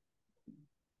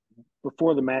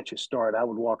before the matches start, I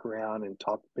would walk around and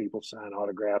talk to people, sign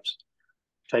autographs,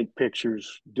 take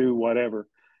pictures, do whatever.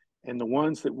 And the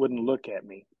ones that wouldn't look at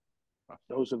me,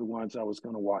 those are the ones I was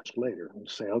going to watch later and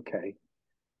say, okay,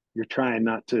 you're trying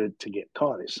not to get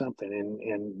caught at something.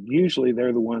 And usually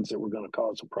they're the ones that were going to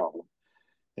cause a problem.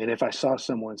 And if I saw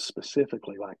someone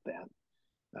specifically like that,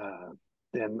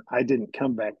 then I didn't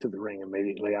come back to the ring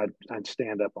immediately. I'd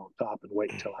stand up on top and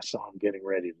wait until I saw them getting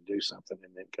ready to do something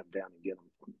and then come down and get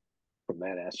them from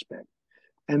that aspect.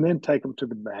 And then take them to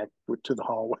the back, to the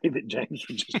hallway that James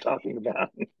was just talking about.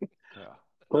 Yeah.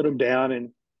 Put them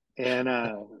down,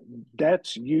 and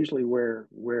that's usually where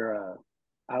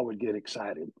I would get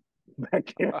excited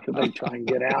back there because they try and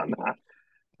get out, and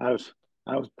I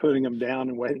was putting them down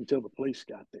and waiting until the police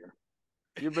got there.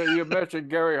 You mentioned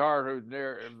Gary Hart, who's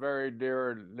very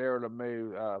dear to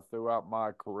me throughout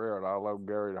my career, and I love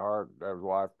Gary Hart, his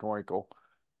wife Twinkle,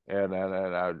 and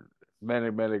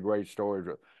many great stories.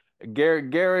 Gary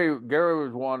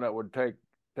was one that would take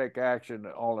action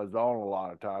on his own a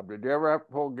lot of times. Did you ever have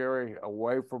to pull Gary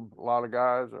away from a lot of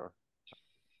guys, or?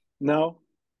 No.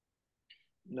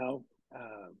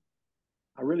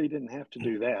 I really didn't have to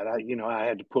do that. I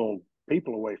had to pull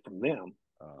people away from them.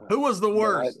 Who was the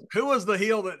worst? Who was the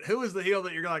heel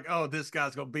that you're like, oh, this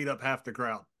guy's gonna beat up half the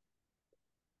crowd?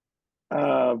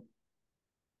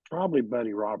 Probably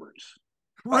Buddy Roberts.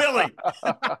 Really?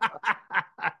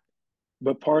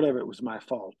 But part of it was my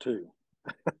fault too.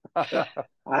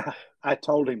 I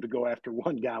told him to go after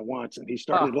one guy once, and he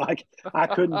started I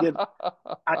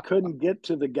couldn't get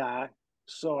to the guy,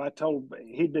 so I told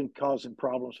he'd been causing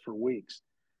problems for weeks,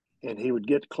 and he would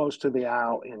get close to the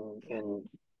aisle and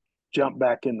jump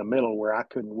back in the middle where I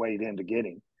couldn't wade in to get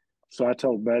him. So I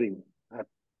told Buddy, I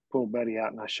pulled Buddy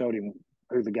out and I showed him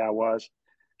who the guy was.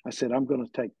 I said, I'm going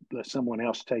to let someone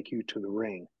else take you to the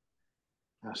ring.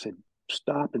 I said,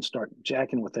 stop and start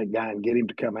jacking with that guy and get him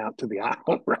to come out to the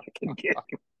aisle where I can get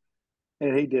him.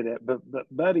 And he did it. But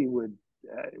Buddy would,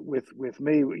 with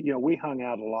me, we hung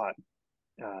out a lot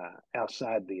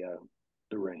outside the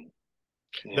ring.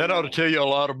 That ought to tell you a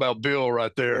lot about Bill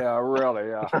right there. Yeah, really,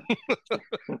 yeah.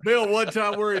 Bill, one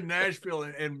time we're in Nashville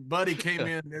and Buddy came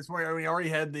in. That's where he already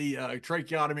had the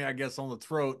tracheotomy, I guess, on the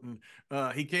throat. And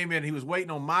he came in, he was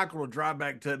waiting on Michael to drive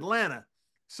back to Atlanta.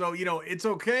 So, it's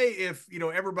okay if,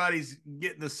 everybody's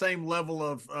getting the same level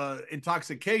of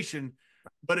intoxication.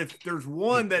 But if there's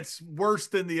one that's worse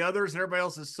than the others and everybody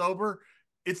else is sober,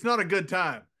 it's not a good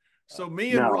time. So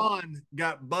me and Ron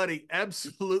got Buddy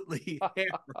absolutely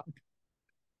hammered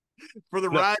for the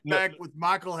ride back with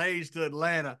Michael Hayes to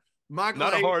Atlanta. Not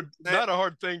a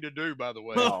hard thing to do, by the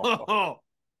way.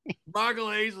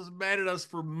 Michael Hayes was mad at us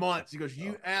for months. He goes,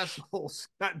 "You assholes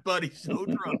got Buddy so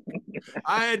drunk."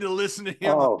 I had to listen to him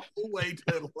the whole way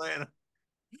to Atlanta.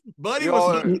 Buddy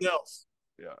was something else.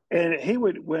 Yeah. And he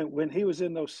would, when he was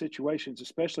in those situations,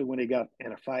 especially when he got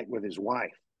in a fight with his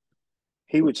wife,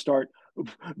 he would start, and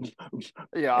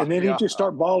then he'd just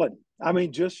start bawling. I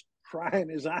mean, just crying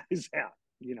his eyes out,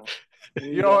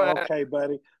 okay,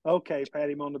 buddy. Okay, pat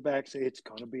him on the back. Say, it's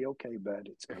going to be okay, bud.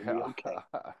 It's going to be okay.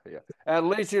 Yeah. At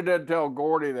least you didn't tell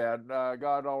Gordy that.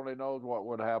 God only knows what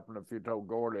would happen if you told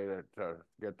Gordy that to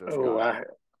get this guy.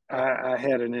 I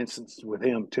had an instance with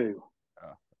him too.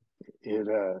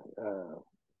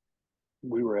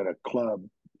 We were at a club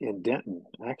in Denton,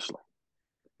 actually,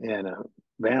 and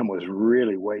Bam was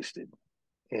really wasted.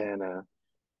 And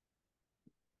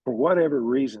for whatever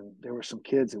reason, there were some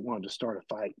kids that wanted to start a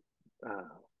fight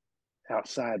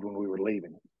outside when we were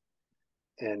leaving.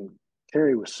 And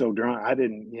Terry was so drunk, I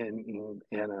didn't,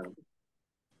 and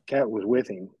Cat was with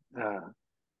him.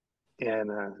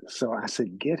 So I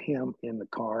said, get him in the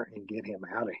car and get him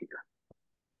out of here.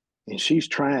 And she's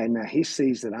trying. Now he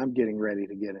sees that I'm getting ready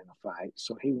to get in a fight,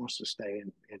 so he wants to stay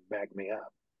and back me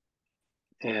up.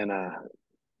 And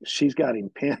she's got him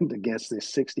pinned against this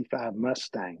 65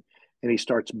 Mustang, and he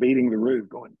starts beating the roof,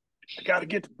 going, "I got to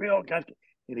get to Bill."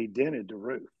 And he dented the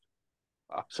roof.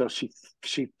 So she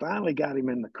finally got him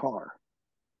in the car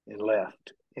and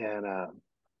left. And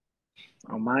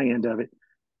on my end of it,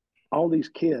 all these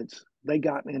kids, they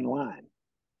got in line.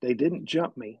 They didn't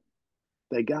jump me.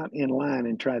 They got in line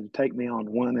and tried to take me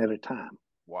on one at a time.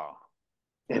 Wow.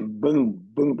 And boom,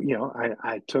 boom,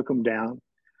 I took them down.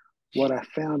 What I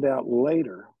found out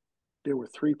later, there were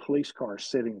 3 police cars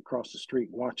sitting across the street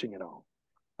watching it all.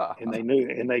 And they knew,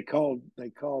 and they called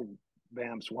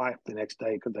Bam's wife the next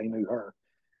day because they knew her.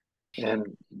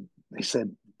 And they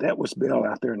said, "That was Bill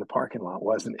out there in the parking lot,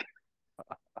 wasn't it?"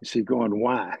 She's going,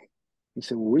 "Why?" He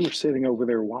said, "Well, we were sitting over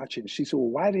there watching." She said, "Well,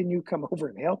 why didn't you come over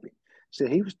and help him?" He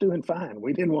said, "He was doing fine.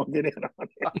 We didn't want to get in on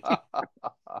it."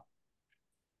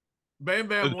 Bam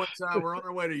Bam, one time we're on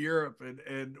our way to Europe,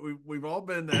 and we've all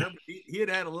been there. But he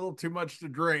had a little too much to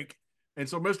drink, and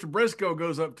so Mr. Briscoe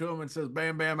goes up to him and says,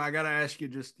 "Bam Bam, I got to ask you,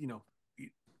 just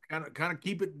kind of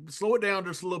keep it, slow it down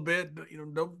just a little bit.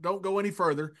 Don't go any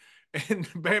further." And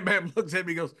Bam Bam looks at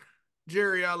me, and goes,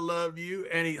 "Jerry, I love you,"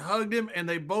 and he hugged him, and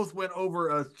they both went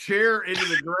over a chair into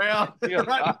the ground,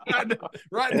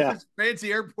 right in this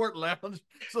fancy airport lounge.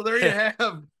 So there you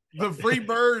have the free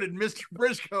bird and Mr.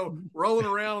 Briscoe rolling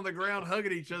around on the ground,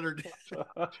 hugging each other.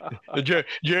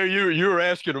 Jerry, you were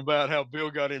asking about how Bill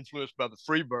got influenced by the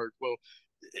free bird. Well,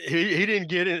 he didn't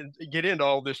get into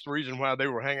all this. The reason why they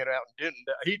were hanging out and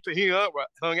didn't he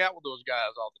hung out with those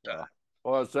guys all the time.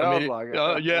 Well, it sounds like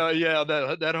it. Yeah,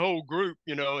 that whole group,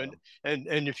 and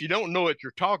if you don't know it,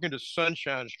 you're talking to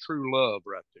Sunshine's true love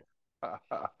right there.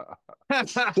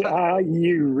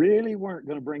 You really weren't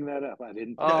going to bring that up. I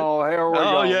didn't. Oh, here we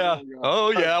go.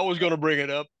 Yeah, I was going to bring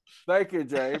it up. Thank you,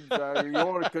 James. You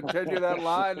want to continue that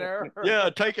line there?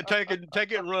 Yeah, take it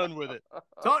and run with it.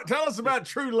 Tell us about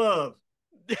true love.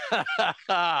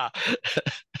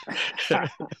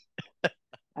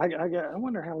 I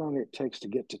wonder how long it takes to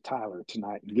get to Tyler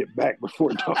tonight and get back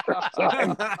before dark.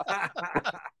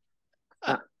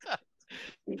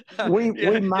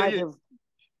 We might have.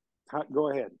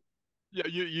 Go ahead. Yeah,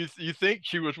 you think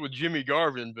she was with Jimmy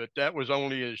Garvin, but that was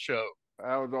only a show.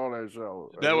 That was only a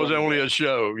show. That was only a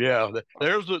show. Yeah,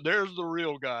 there's the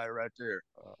real guy right there.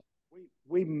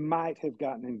 We might have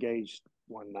gotten engaged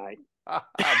one night. I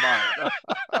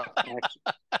might.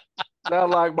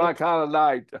 Sound like my kind of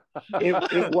night.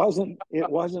 It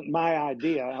wasn't my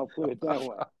idea. I'll put it that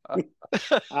way.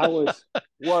 I was.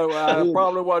 Well, I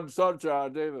probably wasn't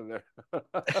Sunshine either. There.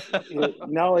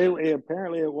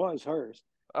 Apparently it was hers.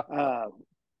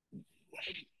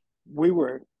 We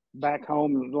were back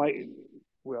home late.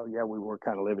 Well, yeah, we were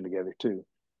kind of living together too.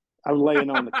 I was laying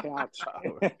on the couch.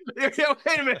 Yeah,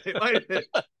 wait a minute.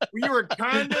 You were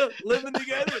kind of living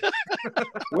together.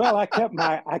 Well, I kept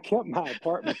my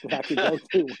apartment that I could go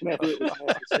to whenever it was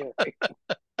necessary.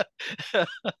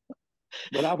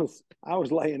 But I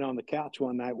was laying on the couch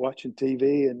one night watching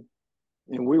TV, and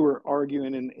we were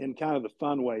arguing in kind of the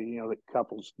fun way, that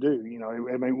couples do.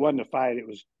 I mean, it wasn't a fight. It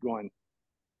was going,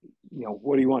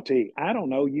 what do you want to eat? I don't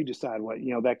know. You decide what,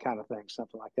 that kind of thing,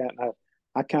 something like that. And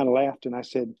I kind of laughed and I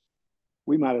said,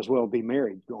 we might as well be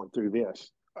married going through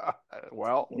this.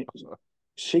 Well,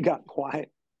 she got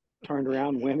quiet, turned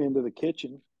around, went into the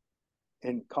kitchen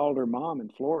and called her mom in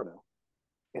Florida.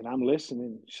 And I'm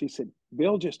listening. She said,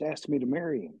 Bill just asked me to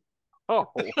marry him. oh,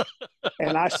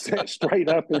 And I sat straight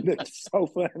up in the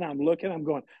sofa and I'm looking, I'm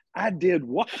going, I did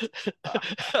what?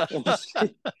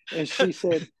 And she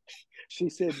said,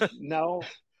 no,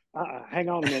 hang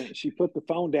on a minute. She put the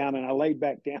phone down and I laid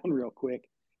back down real quick.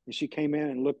 And she came in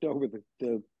and looked over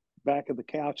the back of the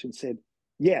couch and said,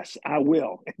 yes, I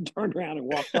will. And turned around and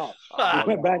walked off. I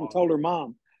went back and told her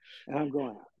mom. And I'm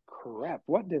going, crap,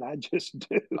 what did I just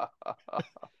do?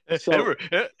 So,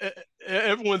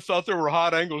 everyone thought there were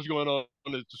hot angles going on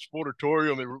at the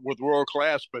sportatorium with world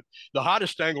class, but the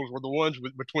hottest angles were the ones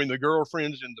between the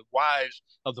girlfriends and the wives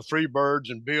of the Freebirds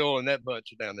and Bill and that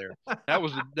bunch down there.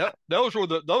 Those were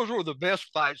the best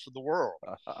fights of the world.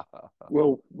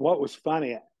 Well, what was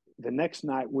funny, the next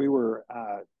night we were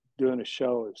doing a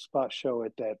spot show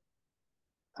at that.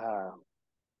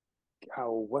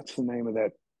 What's the name of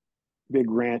that big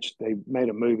ranch? They made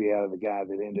a movie out of the guy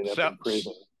that ended up in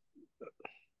prison.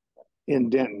 In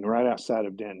Denton, right outside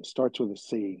of Denton. Starts with a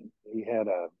C. He had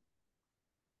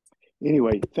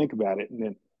anyway, think about it. And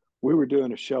then we were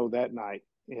doing a show that night.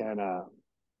 And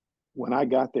when I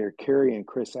got there, Carrie and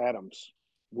Chris Adams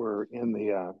were in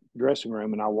the dressing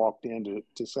room, and I walked in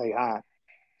to say hi.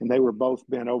 And they were both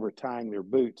bent over tying their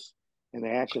boots, and they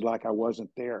acted like I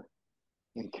wasn't there.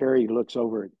 And Carrie looks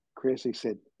over at Chris. He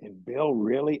said, and Bill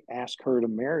really asked her to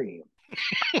marry him.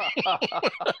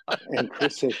 And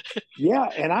Chris said, yeah.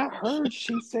 And I heard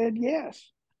she said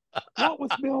yes. What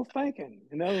was Bill thinking?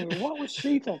 What was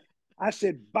she thinking? I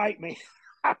said, bite me.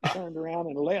 I turned around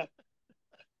and left.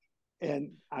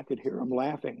 And I could hear them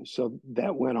laughing. So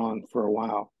that went on for a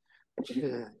while.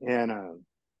 And,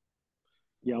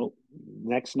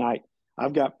 next night,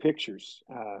 I've got pictures.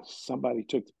 Somebody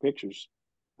took the pictures.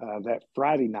 That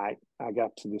Friday night, I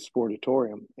got to the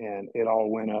sportatorium, and it all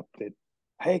went up that,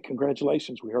 hey,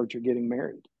 congratulations, we heard you're getting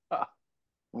married.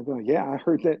 I'm going, yeah, I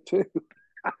heard that too.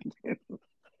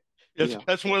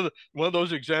 That's one of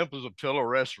those examples of tell a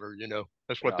wrestler,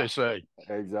 That's what they say.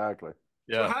 Exactly.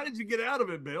 Yeah. So how did you get out of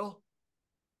it, Bill?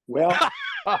 Well,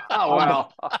 wow.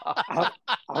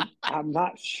 I'm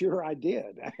not sure I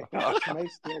did.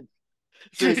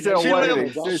 She's still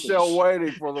waiting. She's still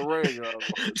waiting for the ring.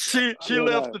 She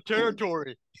left the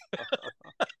territory.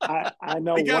 I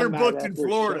know. We got her booked in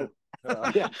Florida.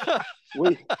 Yeah,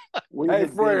 we hey,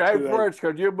 Fritz,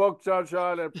 could you book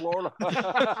Sunshine in Florida?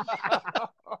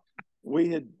 we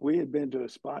had been to a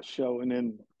spot show,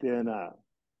 and then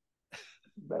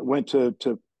went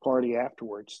to party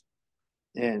afterwards,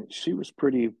 and she was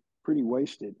pretty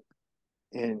wasted,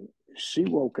 and she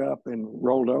woke up and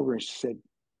rolled over and she said,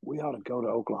 we ought to go to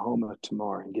Oklahoma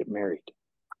tomorrow and get married.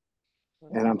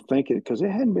 And I'm thinking, because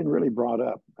it hadn't been really brought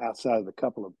up outside of the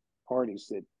couple of parties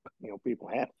that, people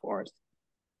had for us.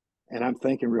 And I'm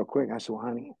thinking real quick. I said, well,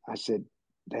 honey,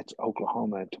 that's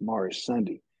Oklahoma, and tomorrow is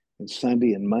Sunday. And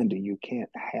Sunday and Monday, you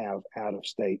can't have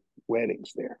out-of-state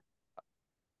weddings there.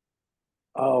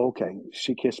 Oh, okay.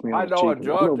 She kissed me on the cheek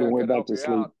and went back to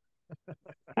sleep.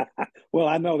 Well,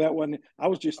 I know that wasn't. I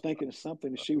was just thinking of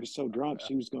something. She was so drunk,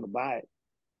 she was going to buy it.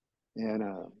 And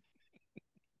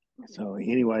so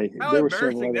anyway, how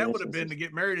embarrassing that would have been to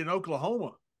get married in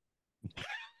Oklahoma.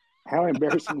 How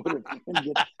embarrassing would it have been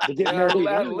to get married?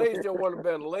 At least it would have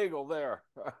been legal there.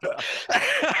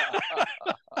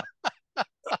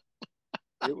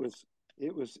 It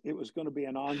was going to be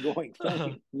an ongoing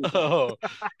thing. Oh.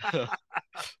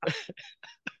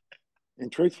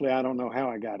 And truthfully, I don't know how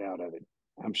I got out of it.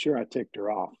 I'm sure I ticked her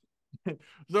off.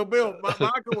 So, Bill,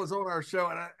 Michael was on our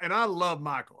show, and I love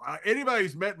Michael. Anybody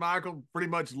who's met Michael pretty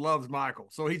much loves Michael.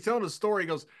 So he's telling a story. He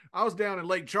goes, I was down in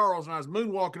Lake Charles, and I was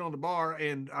moonwalking on the bar,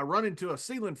 and I run into a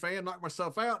ceiling fan, knocked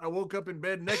myself out, and I woke up in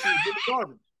bed naked with Jimmy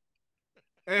Garvin.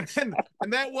 And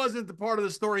that wasn't the part of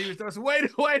the story he was telling. I said, wait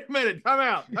a minute, come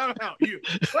out. You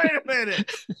wait a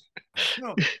minute.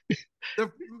 No,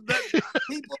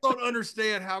 people don't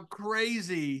understand how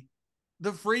crazy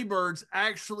the Freebirds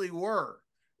actually were.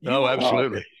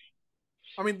 Absolutely.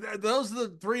 I mean, those are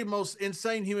the three most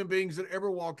insane human beings that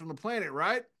ever walked on the planet,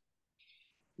 right?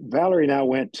 Valerie and I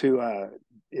went to,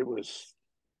 it was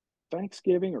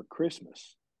Thanksgiving or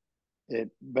Christmas at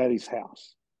Betty's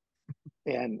house.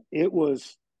 And it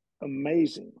was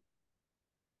amazing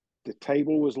the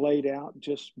table was laid out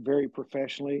just very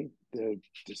professionally. The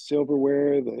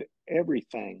silverware, the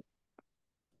everything,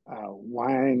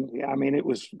 wine. I mean, it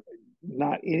was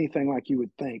not anything like you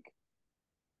would think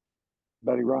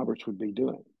Buddy Roberts would be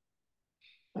doing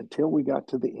until we got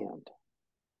to the end.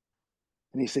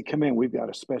 And he said, "Come in, we've got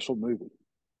a special movie."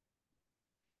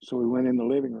 So we went in the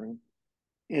living room,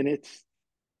 and it's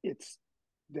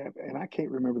that, and I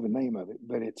can't remember the name of it,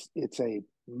 but it's a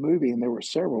movie, and there were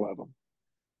several of them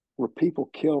where people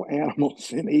kill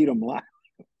animals and eat them live.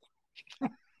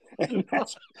 and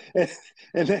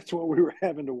that's what we were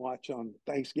having to watch on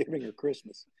Thanksgiving or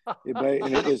Christmas. And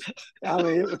it was, I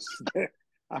mean, it was.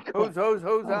 Whose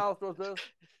house was this?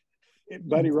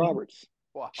 Buddy Roberts.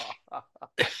 Wow.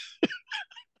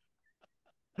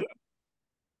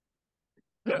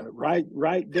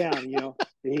 Right down. You know,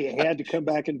 he had to come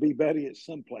back and be Buddy at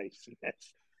some place.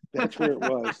 That's where it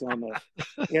was, on the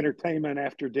entertainment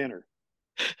after dinner.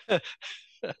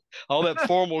 All that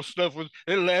formal stuff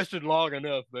it lasted long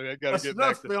enough, but I got to get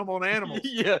back to film on animals.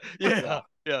 Yeah.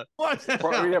 What? He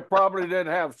probably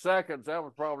didn't have seconds. That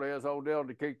was probably his whole deal,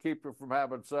 to keep you from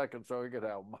having seconds, so he could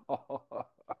have them all.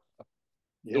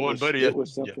 It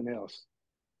was something else.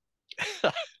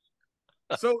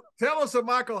 So tell us a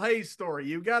Michael Hayes story.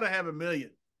 You've got to have a million.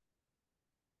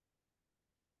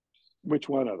 Which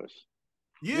one of us?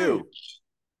 You.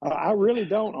 I really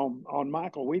don't. On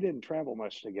Michael, we didn't travel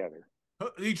much together.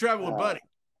 You traveled with Buddy.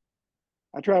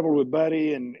 I traveled with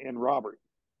Buddy and Robert.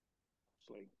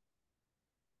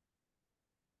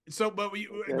 So, but we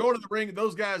go to the ring.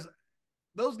 Those guys,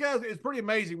 it's pretty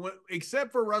amazing.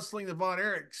 Except for wrestling the Von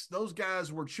Erichs, those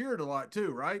guys were cheered a lot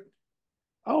too, right?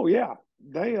 Oh yeah,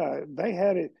 they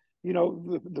had it. You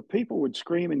know, the people would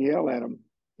scream and yell at them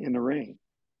in the ring,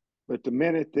 but the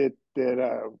minute that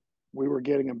we were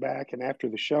getting them back, and after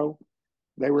the show,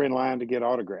 they were in line to get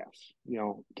autographs. You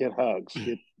know, get hugs.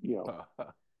 Yeah,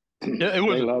 they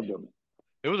loved them.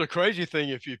 It was a crazy thing.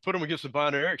 If you put them against the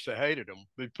Von Erichs, they hated them.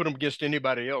 They put them against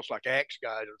anybody else, like Axe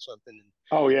guys or something.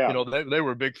 Oh yeah, you know, they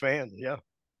were big fans. Yeah,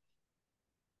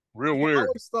 real weird. I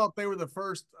always thought they were the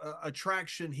first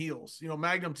attraction heels. You know,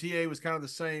 Magnum TA was kind of the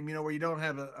same. You know, where you don't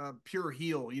have a pure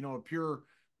heel. You know, a pure,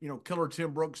 you know, Killer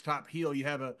Tim Brooks type heel. You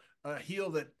have a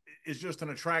heel that is just an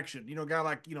attraction. You know, a guy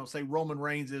like, you know, say Roman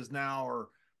Reigns is now, or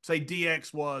say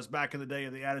DX was back in the day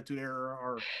of the Attitude Era,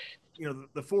 or you know,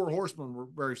 the Four Horsemen were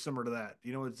very similar to that.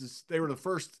 You know, it's just, they were the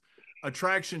first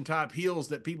attraction type heels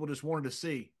that people just wanted to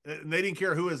see, and they didn't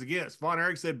care who was against. Von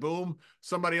Erich said boom,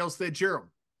 somebody else said cheer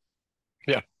them.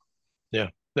 Yeah,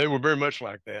 they were very much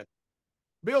like that.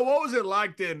 Bill, what was it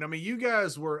like then? I mean, you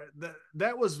guys were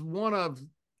that was one of,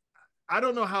 I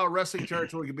don't know how a wrestling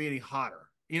territory could be any hotter.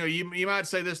 You know, you might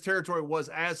say this territory was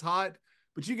as hot,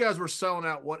 but you guys were selling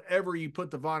out whatever you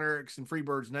put the Von Erichs and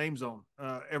Freebirds names on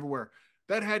everywhere.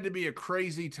 That had to be a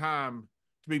crazy time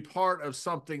to be part of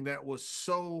something that was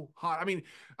so hot. I mean,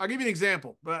 I'll give you an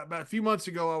example. About a few months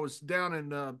ago, I was down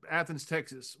in Athens,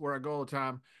 Texas, where I go all the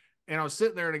time. And I was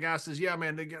sitting there, and the guy says, "Yeah,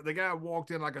 man, the guy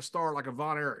walked in like a star, like a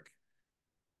Von Erich."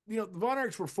 You know, the Von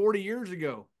Erichs were 40 years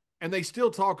ago, and they still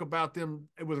talk about them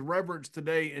with reverence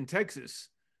today in Texas.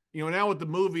 You know, now with the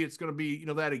movie, it's going to be, you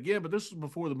know, that again, but this was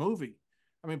before the movie.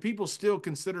 I mean, people still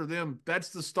consider them, that's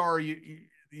the star you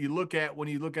look at when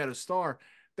you look at a star.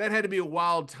 That had to be a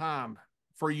wild time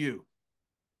for you.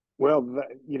 Well,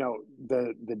 you know,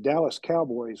 the Dallas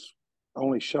Cowboys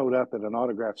only showed up at an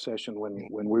autograph session when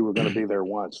we were going to be there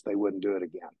once. They wouldn't do it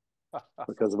again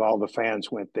because of all the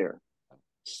fans went there.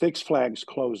 Six Flags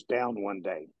closed down one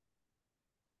day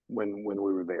when we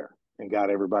were there and got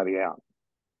everybody out.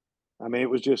 I mean, it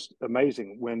was just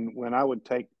amazing when I would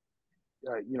take,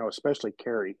 you know, especially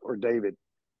Kerry or David,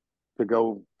 to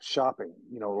go shopping,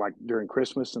 you know, like during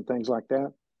Christmas and things like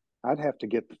that. I'd have to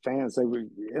get the fans. I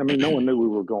mean, no one knew we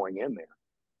were going in there,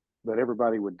 but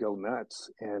everybody would go nuts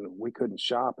and we couldn't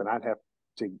shop. And I'd have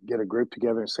to get a group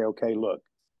together and say, okay, look,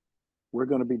 we're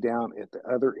going to be down at the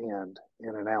other end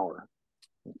in an hour.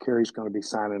 And Kerry's going to be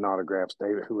signing autographs.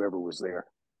 David, whoever was there,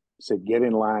 said, get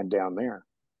in line down there.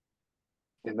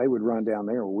 And they would run down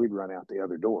there, or we'd run out the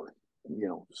other door, you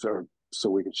know, so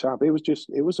we could shop. It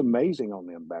was amazing on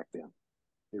them back then.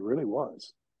 It really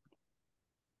was.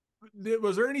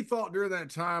 Was there any thought during that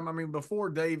time? I mean,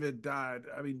 before David died,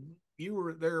 I mean, you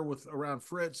were there with around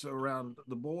Fritz, around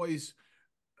the boys.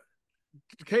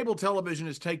 Cable television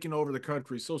is taking over the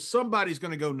country, so somebody's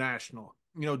going to go national.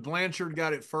 You know, Blanchard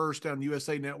got it first on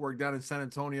USA Network down in San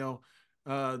Antonio.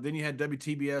 Then you had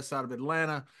WTBS out of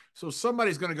Atlanta. So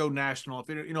somebody's going to go national. If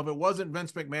it wasn't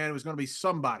Vince McMahon, it was going to be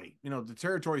somebody. The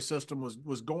territory system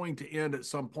was going to end at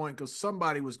some point because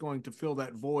somebody was going to fill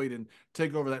that void and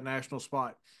take over that national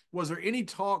spot. Was there any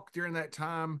talk during that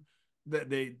time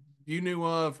that you knew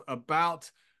of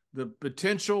about the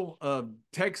potential of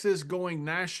Texas going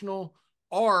national,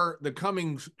 or the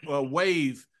coming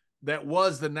wave that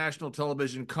was the national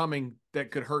television coming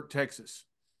that could hurt Texas?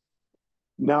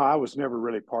 No, I was never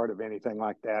really part of anything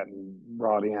like that and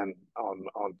brought in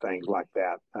on things like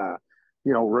that.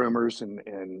 Rumors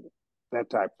and that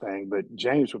type of thing. But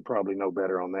James would probably know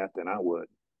better on that than I would.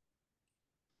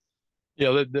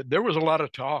 Yeah, there was a lot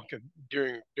of talk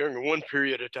during one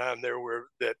period of time there where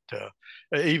that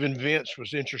even Vince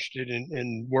was interested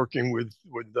in working with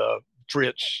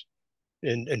Fritz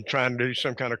and trying to do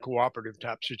some kind of cooperative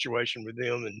type situation with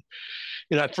them.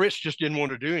 And Fritz just didn't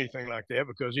want to do anything like that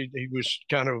because he was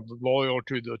kind of loyal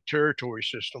to the territory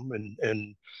system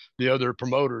and the other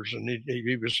promoters, and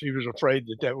he was afraid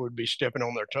that would be stepping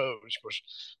on their toes. Because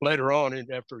later on,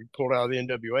 after he pulled out of the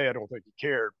NWA, I don't think he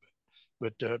cared.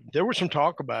 But there was some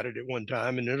talk about it at one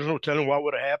time, and there's no telling what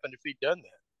would have happened if he'd done that.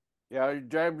 Yeah,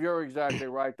 James, you're exactly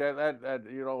right. That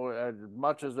as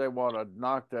much as they want to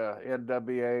knock the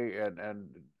NWA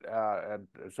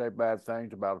and say bad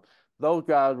things about them, those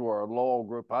guys were a loyal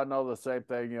group. I know the same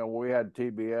thing. We had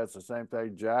TBS, the same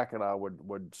thing. Jack and I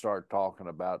would start talking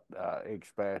about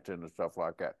expansion and stuff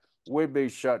like that. We'd be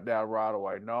shut down right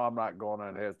away. No, I'm not going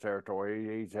in his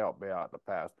territory. He's helped me out in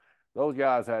the past. Those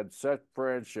guys had such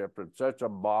friendship and such a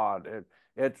bond.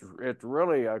 It's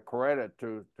really a credit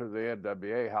to the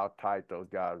NWA how tight those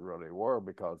guys really were,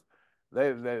 because they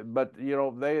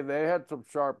had some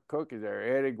sharp cookies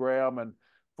there. Eddie Graham and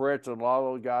Fritz and a lot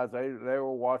of those guys, they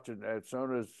were watching as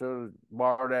soon as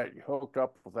Barnett hooked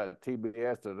up with that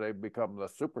TBS, that they become the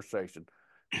super station.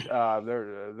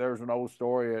 There's an old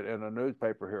story in a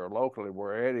newspaper here locally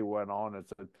where Eddie went on and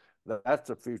said, that's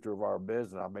the future of our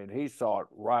business. I mean, he saw it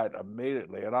right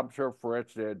immediately, and I'm sure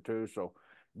Fritz did too. So,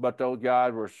 but those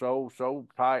guys were so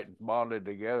tight and bonded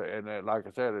together, and like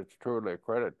I said, it's truly a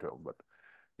credit to them. But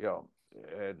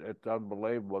it's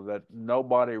unbelievable that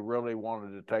nobody really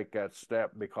wanted to take that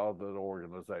step because of the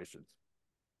organization.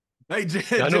 Hey, Jim,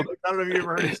 I don't know if you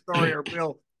ever heard his story, or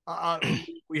Bill.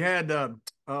 We had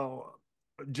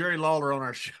Jerry Lawler on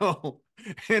our show,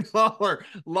 and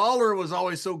Lawler was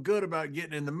always so good about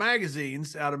getting in the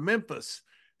magazines out of Memphis,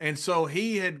 and so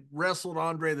he had wrestled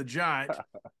Andre the Giant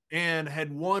and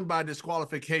had won by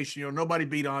disqualification. Nobody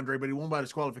beat Andre, but he won by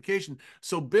disqualification.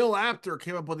 So Bill Apter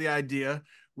came up with the idea,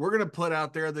 we're going to put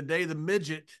out there the day the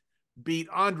midget beat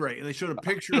Andre, and they showed a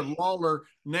picture of Lawler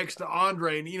next to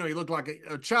Andre, and he looked like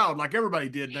a child, like everybody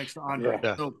did next to Andre.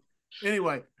 Yeah. So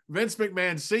anyway, Vince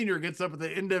McMahon Sr. gets up at the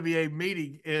NWA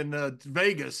meeting in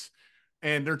Vegas,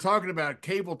 and they're talking about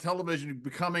cable television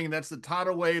becoming, that's the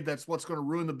tidal wave, that's what's going to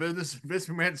ruin the business. Vince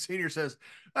McMahon Sr. says,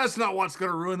 that's not what's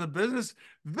going to ruin the business.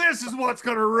 This is what's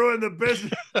going to ruin the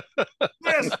business.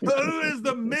 Who is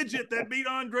the midget that beat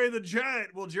Andre the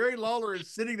Giant? Well, Jerry Lawler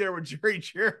is sitting there with Jerry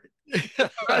Jarrett. He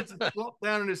tries to slump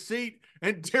down in his seat,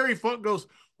 and Terry Funk goes,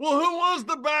 well, who was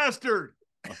the bastard?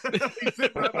 He's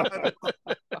sitting right behind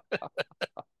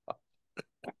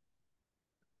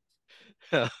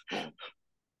him.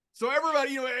 So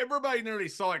everybody nearly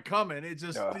saw it coming. It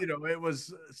just, it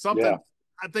was something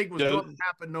I think was going to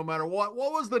happen no matter what.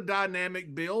 What was the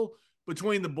dynamic, Bill,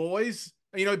 between the boys?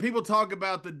 People talk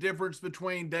about the difference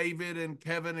between David and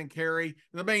Kevin and Kerry,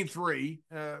 the main three.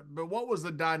 But what was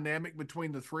the dynamic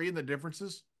between the three and the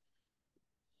differences?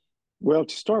 Well,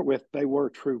 to start with, they were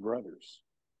true brothers.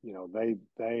 They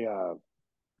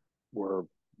were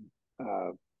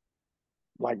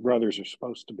like brothers are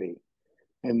supposed to be.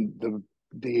 And the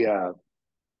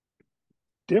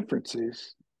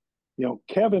differences,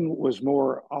 Kevin was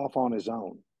more off on his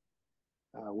own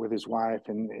with his wife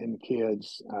and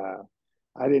kids.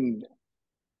 I didn't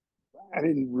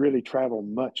really travel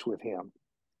much with him.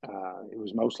 It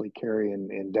was mostly Kerry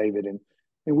and David, and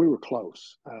we were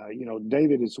close.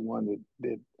 David is the one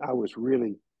that I was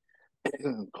really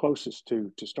closest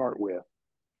to start with.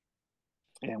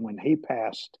 And when he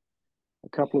passed, a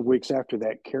couple of weeks after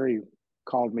that, Kerry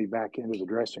called me back into the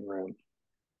dressing room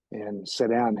and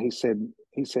sat down. He said,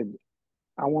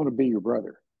 I want to be your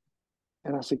brother.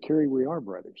 And I said, Kerry, we are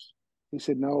brothers. He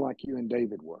said, no, like you and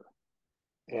David were.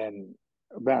 And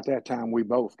about that time, we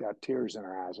both got tears in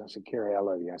our eyes. I said, Kerry, I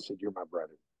love you. I said, you're my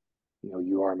brother.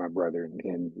 You are my brother.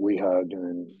 And we hugged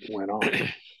and went on.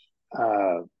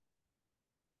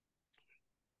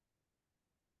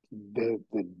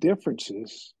 The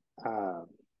differences,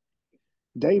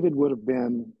 David would have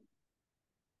been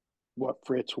what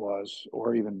Fritz was,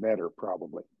 or even better,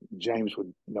 probably. James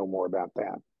would know more about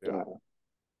that. Yeah.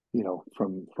 You know,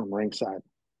 from ringside.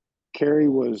 Kerry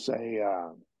was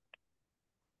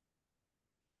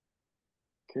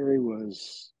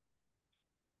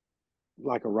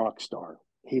like a rock star.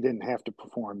 He didn't have to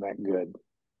perform that good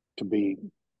to be.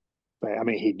 I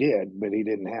mean, he did, but he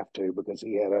didn't have to because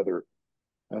he had other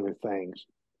things.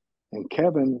 And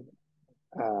Kevin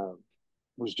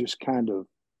was just kind of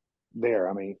there.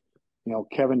 I mean, you know,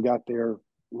 Kevin got there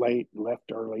late,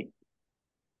 left early,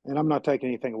 and I'm not taking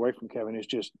anything away from Kevin. It's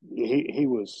just he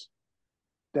was,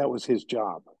 that was his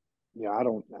job. You know,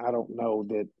 I don't know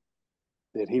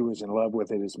that he was in love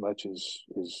with it as much as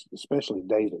especially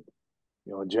David.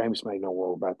 You know, James may know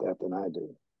more about that than I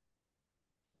do.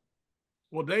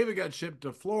 Well, David got shipped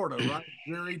to Florida, right,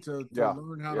 Jerry, to Yeah,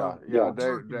 learn how yeah, to yeah.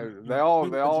 work They and all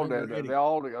do they what all Junior did. Eddie. They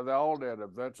all did.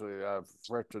 Eventually,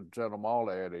 Fritz sent them all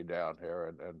to Eddie down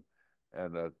here,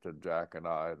 and to Jack and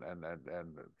I, and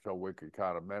so we could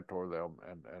kind of mentor them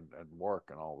and work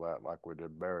and all that, like we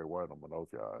did Barry Windham and those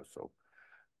guys. So,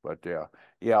 but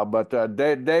yeah. But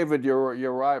David,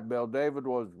 you're right, Bill. David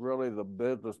was really the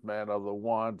businessman of the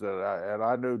ones that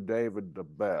I knew David the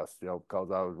best, you know,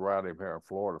 because I was around him here in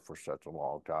Florida for such a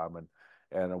long time,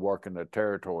 and working the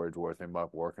territories with him,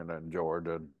 up working in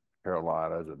Georgia and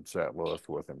Carolinas and St. Louis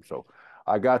with him. So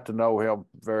I got to know him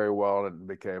very well and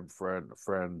became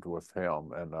friends with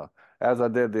him, and as I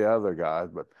did the other guys.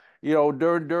 But you know,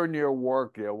 during your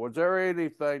work, was there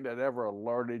anything that ever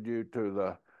alerted you to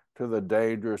the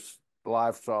dangerous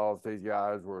lifestyles these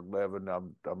guys were living?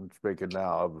 I'm speaking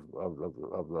now of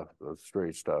the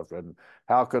street stuff, and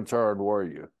how concerned were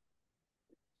you?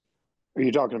 Are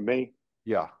you talking to me?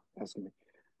 Yeah. Asking me.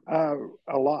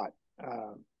 A lot.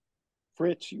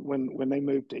 Fritz, when they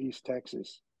moved to East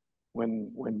Texas,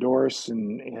 when Doris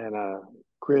and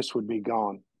Chris would be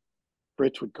gone,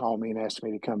 Fritz would call me and ask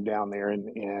me to come down there and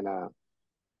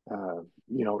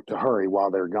you know, to hurry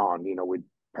while they're gone. You know, we'd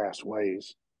pass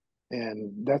ways,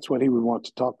 and that's what he would want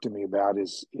to talk to me about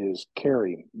is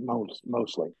Carrie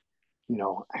mostly. You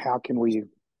know, how can we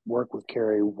work with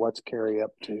Carrie? What's Carrie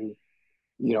up to?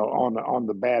 You know, on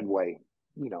the bad way.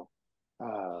 You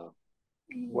know,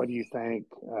 what do you think?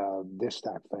 This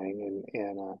type thing,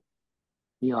 and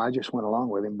you know, I just went along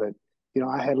with him. But you know,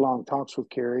 I had long talks with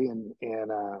Carrie, and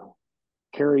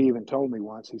Carrie even told me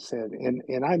once. He said,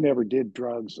 and I never did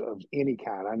drugs of any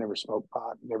kind. I never smoked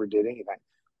pot, never did anything,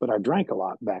 but I drank a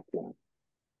lot back then.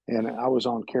 And I was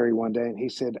on Carrie one day, and he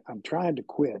said, "I'm trying to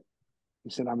quit." He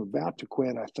said, "I'm about to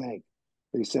quit, I think."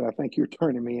 But he said, "I think you're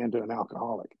turning me into an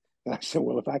alcoholic." And I said,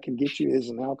 "Well, if I can get you as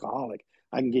an alcoholic,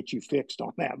 I can get you fixed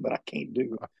on that, but I can't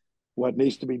do what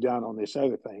needs to be done on this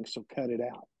other thing. So cut it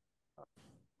out."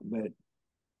 But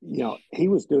you know, he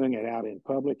was doing it out in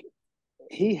public.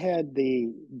 He had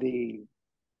the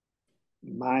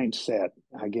mindset,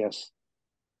 I guess,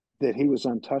 that he was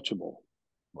untouchable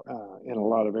in a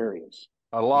lot of areas.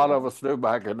 A lot of us knew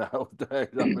back in those days.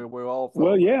 I mean, we all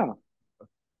Well, felt that.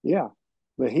 yeah,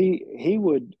 but he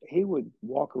would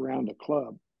walk around a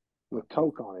club with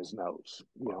Coke on his nose,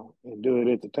 you know, and do it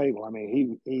at the table. I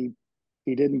mean,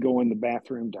 he didn't go in the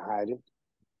bathroom to hide it.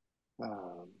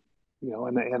 Um, you know,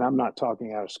 and I'm not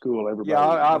talking out of school. Yeah, Everybody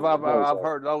knows I've that.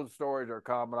 heard those stories are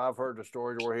common. I've heard the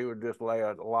stories where he would just lay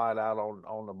a line out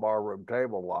on the barroom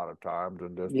table a lot of times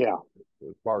and just Yeah,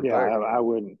 yeah, partake. I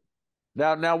wouldn't.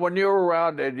 Now, when you were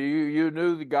around it, you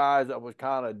knew the guys that was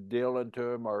kind of dealing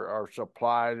to him or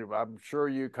supplying him. I'm sure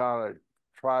you kind of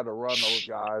try to run those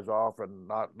guys off and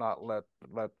not let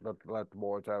the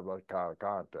boys have those kind of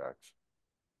contacts.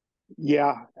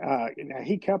 Yeah,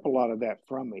 he kept a lot of that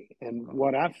from me. And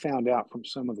what I found out from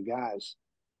some of the guys,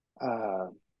 uh,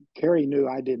 Kerry knew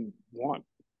I didn't want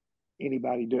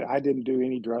anybody do. I didn't do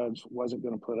any drugs. Wasn't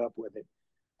going to put up with it.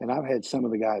 And I've had some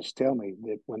of the guys tell me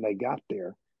that when they got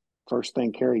there, first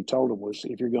thing Kerry told them was,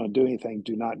 "If you're going to do anything,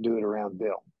 do not do it around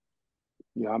Bill."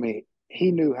 You know, I mean,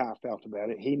 he knew how I felt about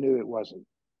it. He knew it wasn't,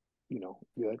 you know,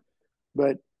 good.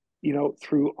 But you know,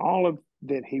 through all of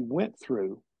that he went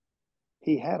through,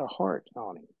 he had a heart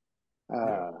on him.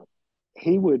 Yeah.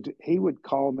 He would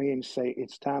call me and say,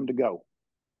 "It's time to go,"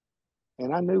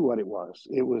 and I knew what it was.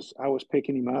 It was I was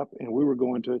picking him up, and we were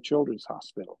going to a children's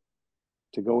hospital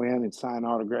to go in and sign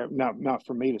autograph. Not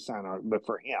for me to sign autograph, but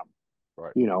for him,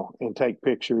 Right. you know, and take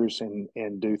pictures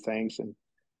and do things. And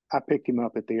I picked him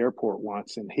up at the airport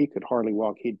once, and he could hardly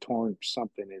walk. He'd torn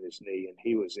something in his knee, and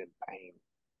he was in pain.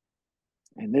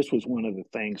 And this was one of the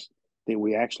things that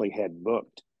we actually had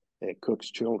booked at Cook's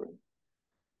Children.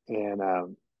 And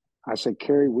I said,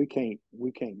 "Kerry, we can't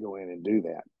go in and do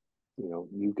that. You know,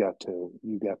 you got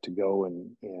to go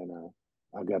and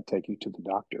I've got to take you to the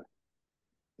doctor.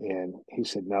 And he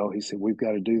said, no. He said, we've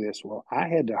got to do this. Well, I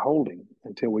had to hold him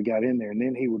until we got in there. And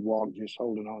then he would walk just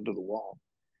holding on to the wall,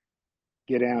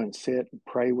 get down and sit and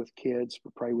pray with kids,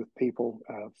 pray with people,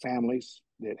 families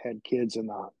that had kids in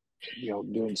the,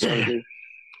 doing surgery,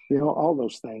 all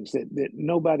those things that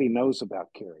nobody knows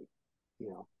about Kerry,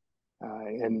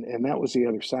 and that was the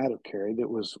other side of Kerry that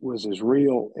was as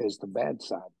real as the bad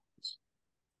side was.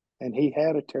 And he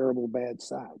had a terrible bad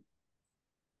side.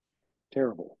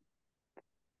 Terrible.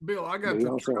 Bill, I got but he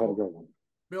to also travel. had a great one.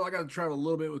 Bill, I got to travel a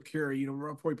little bit with Kerry,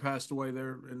 right before he passed away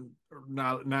there in the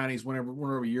 90s,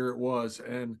 whenever year it was.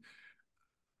 And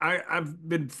I've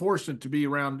been fortunate to be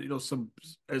around, some,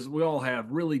 as we all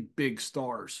have, really big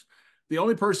stars. The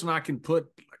only person I can put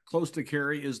close to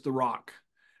Kerry is The Rock,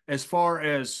 as far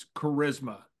as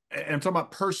charisma. And I'm talking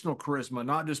about personal charisma,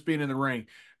 not just being in the ring.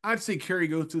 I'd see Kerry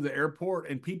go through the airport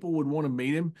and people would want to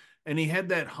meet him. And he had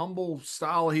that humble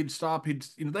style. He'd stop.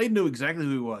 They knew exactly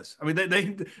who he was. I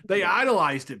mean, they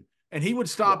idolized him. And he would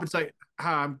stop and say,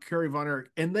 "Hi, I'm Kerry Von Erich,"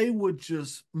 and they would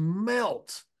just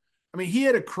melt. I mean, he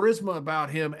had a charisma about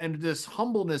him and this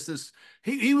humbleness.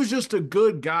 He was just a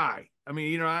good guy. I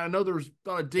mean, I know there's a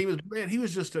lot of demons, but man, he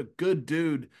was just a good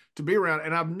dude to be around.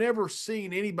 And I've never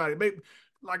seen anybody,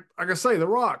 like I say, The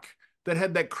Rock, that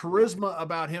had that charisma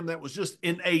about him that was just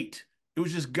innate. It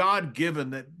was just God given,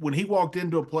 that when he walked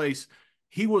into a place,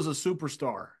 he was a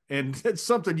superstar, and it's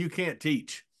something you can't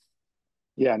teach.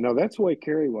 Yeah, no, that's the way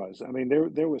Kerry was. I mean,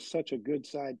 there was such a good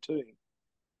side to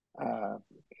him.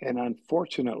 And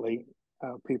unfortunately,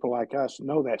 people like us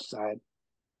know that side.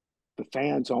 The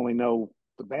fans only know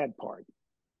the bad part,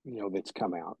 that's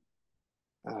come out,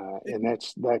 and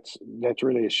that's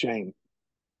really a shame.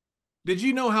 Did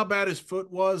you know how bad his foot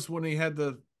was when he had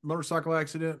the motorcycle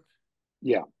accident?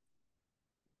 Yeah.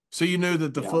 So you knew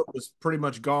that the foot was pretty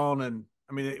much gone, and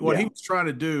I mean, what he was trying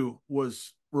to do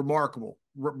was remarkable.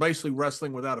 Basically,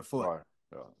 wrestling without a foot. Right.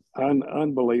 Yeah.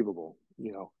 Unbelievable,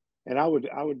 And I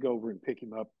would go over and pick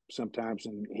him up sometimes,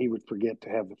 and he would forget to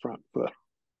have the front foot.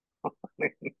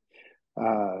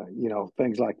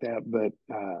 Things like that. But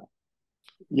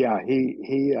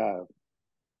he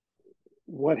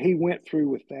what he went through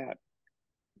with that,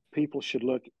 people should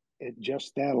look at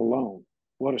just that alone.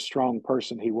 What a strong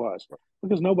person he was,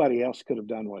 because nobody else could have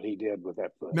done what he did with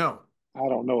that foot. No, I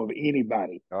don't know of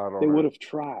anybody that would have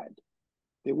tried.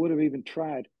 They would have even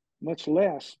tried, much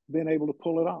less been able to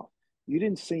pull it off. You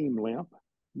didn't see him limp.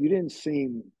 You didn't see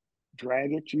him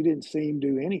drag it. You didn't see him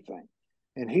do anything.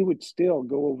 And he would still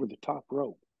go over the top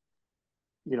rope,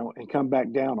 and come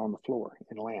back down on the floor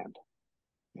and land.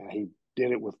 Now, he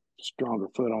did it with stronger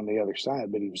foot on the other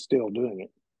side, but he was still doing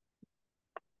it.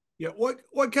 Yeah,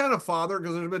 what kind of father?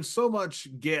 Because there's been so much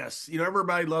guess.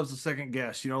 Everybody loves the second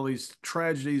guess. These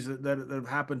tragedies that have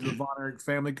happened to the Von Erich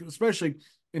family, especially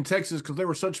in Texas, because they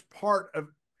were such part of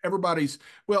everybody's.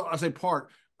 Well, I say part.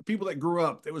 People that grew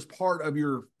up, it was part of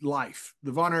your life.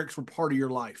 The Von Erichs were part of your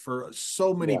life for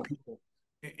so many people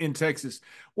in Texas.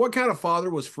 What kind of father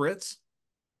was Fritz?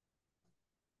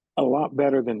 A lot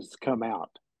better than it's come out.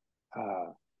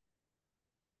 I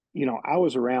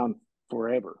was around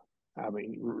forever. I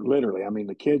mean, literally. I mean,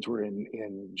 the kids were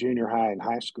in junior high and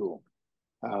high school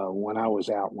when I was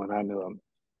out, when I knew them.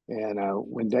 And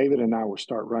when David and I were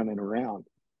start running around,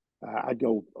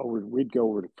 we'd go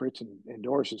over to Fritz and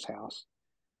Doris's house,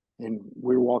 and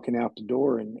we were walking out the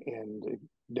door, and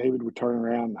David would turn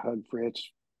around and hug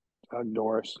Fritz, hug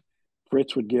Doris.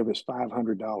 Fritz would give us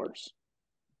 $500.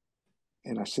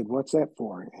 And I said, "What's that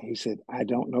for?" And he said, "I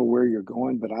don't know where you're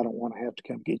going, but I don't want to have to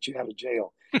come get you out of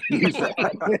jail. Use that."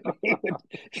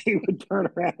 he would turn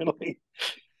around and leave.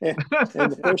 And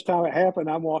the first time it happened,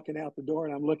 I'm walking out the door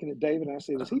and I'm looking at David, and I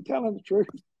said, "Is he telling the truth?"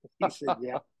 He said,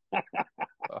 "Yeah."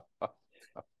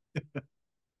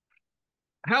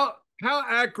 How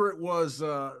accurate was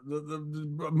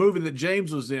the movie that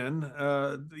James was in?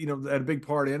 Had a big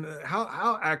part in.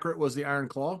 How accurate was the Iron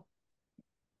Claw?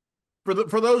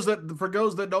 For those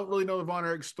that don't really know the Von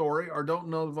Erich story or don't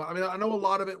know, I know a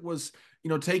lot of it was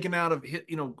taken out of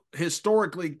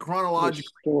historically,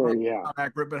 chronologically not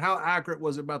accurate. But how accurate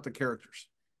was it about the characters?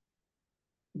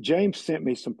 James sent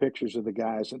me some pictures of the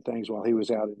guys and things while he was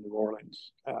out in New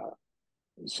Orleans,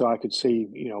 so I could see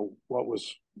what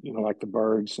was like the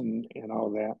birds and all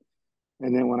that.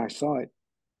 And then when I saw it,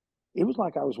 it was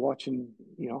like I was watching.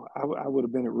 I would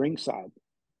have been at ringside.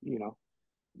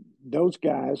 Those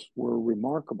guys were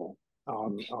remarkable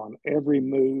on every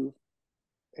move,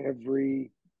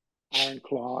 every Iron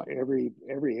Claw,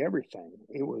 everything.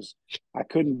 It was, I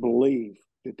couldn't believe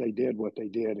that they did what they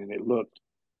did, and it looked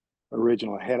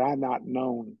original. Had I not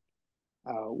known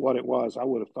what it was, I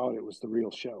would have thought it was the real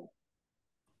show.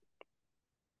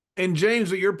 And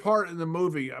James, your part in the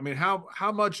movie, I mean, how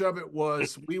much of it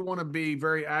was we want to be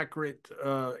very accurate,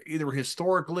 either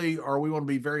historically or we want to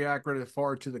be very accurate as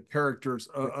far to the characters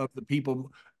of the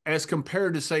people, as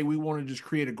compared to say we want to just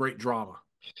create a great drama?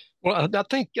 Well, I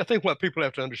think what people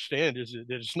have to understand is that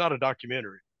it's not a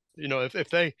documentary. If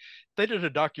they did a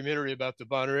documentary about the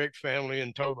Von Erich family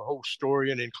and told the whole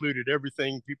story and included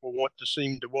everything people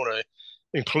seem to want to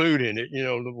include in it,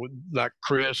 like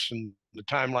Chris and the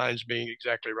timelines being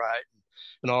exactly right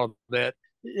and all of that,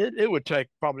 it would take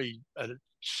probably a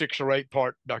 6 or 8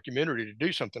 part documentary to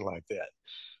do something like that.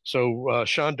 So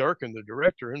Sean Durkin, the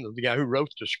director and the guy who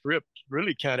wrote the script,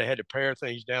 really kind of had to pare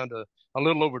things down to a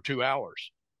little over 2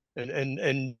 hours,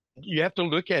 and you have to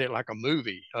look at it like a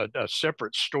movie, a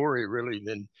separate story really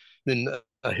than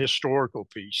a historical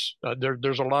piece.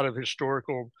 There's a lot of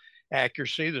historical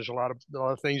accuracy. There's a lot of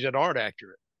things that aren't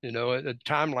accurate. The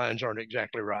timelines aren't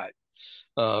exactly right.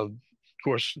 Of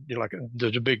course,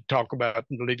 there's a big talk about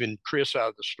leaving Chris out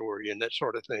of the story and that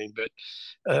sort of thing. But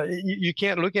you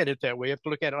can't look at it that way. You have to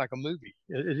look at it like a movie.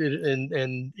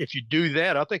 And if you do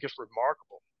that, I think it's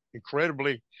remarkable,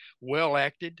 incredibly well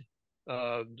acted.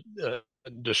 Uh,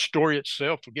 the story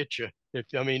itself will get you.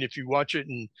 If you watch it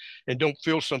and don't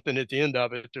feel something at the end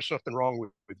of it, there's something wrong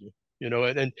with you.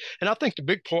 And I think the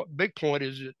big point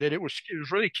is that it was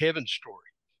really Kevin's story.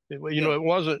 Yeah.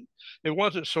 It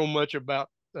wasn't so much about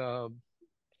of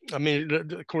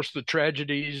course the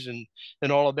tragedies and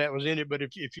all of that was in it, but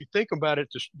if you think about it,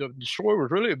 the story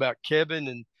was really about Kevin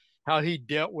and how he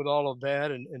dealt with all of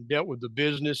that and dealt with the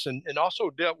business and also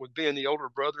dealt with being the older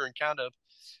brother and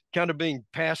kind of being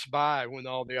passed by when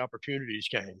all the opportunities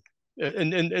came.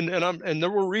 And there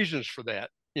were reasons for that.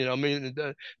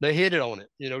 They hit it on it.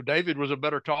 David was a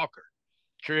better talker.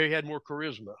 Kerry had more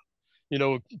charisma. you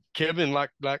know, Kevin,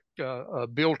 like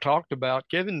Bill talked about,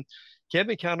 Kevin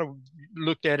kind of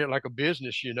looked at it like a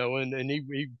business, and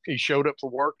he showed up for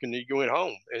work and he went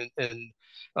home, and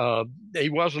he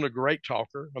wasn't a great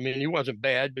talker. I mean, he wasn't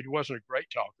bad, but he wasn't a great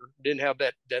talker. Didn't have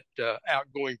that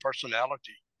outgoing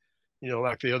personality,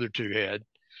 like the other two had.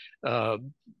 Uh,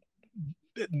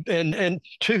 and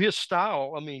to his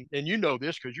style, I mean, and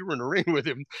this because you were in the ring with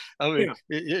him. I mean,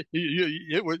 yeah.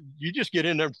 it was you just get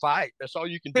in there and fight. That's all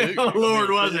you can do. Oh Lord,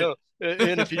 was it?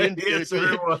 And if you didn't, yes, if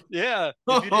you didn't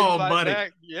fight buddy.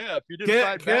 back, if you didn't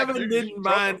fight Kevin back, didn't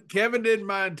mind. Kevin didn't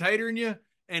mind tatering you,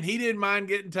 and he didn't mind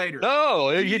getting tatered.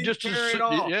 No, he just care at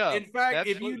all. Yeah. In fact,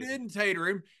 absolutely. if you didn't tater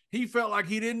him, he felt like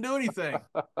he didn't do anything.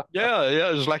 Yeah,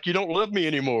 it's like you don't love me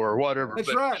anymore or whatever.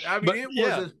 That's right. I mean, it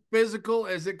was as physical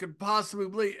as it could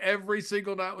possibly be every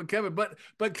single night with Kevin. But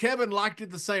Kevin liked it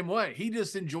the same way. He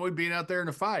just enjoyed being out there in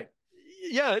a fight.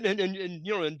 Yeah, and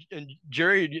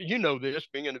Jerry, this,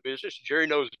 being in the business, Jerry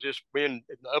knows this, being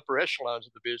in the upper echelons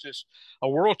of the business. A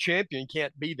world champion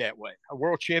can't be that way. A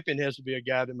world champion has to be a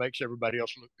guy that makes everybody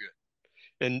else look good.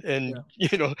 And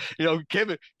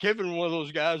Kevin, one of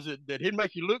those guys that he'd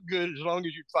make you look good as long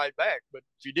as you'd fight back, but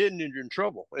if you didn't, you're in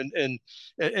trouble. And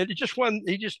it just wasn't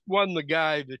he just wasn't the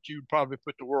guy that you'd probably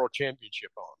put the world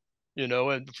championship on,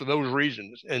 and for those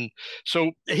reasons. And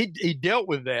so he dealt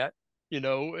with that,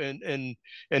 and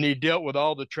he dealt with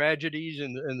all the tragedies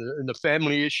and the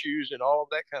family issues and all of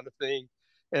that kind of thing.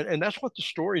 And that's what the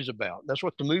story's about. That's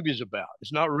what the movie's about.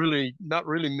 It's not really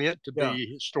meant to be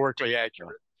historically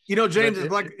accurate. James,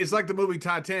 it's like the movie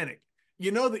Titanic.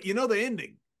 You know the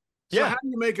ending. So how do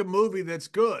you make a movie that's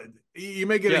good? You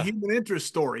make it a human interest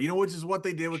story, which is what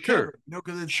they did with Kevin.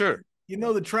 Because it's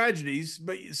the tragedies,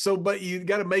 but you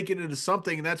got to make it into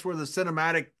something, and that's where the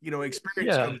cinematic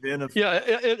experience comes in.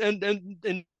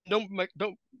 And don't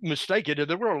mistake it.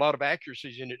 There were a lot of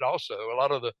accuracies in it also. A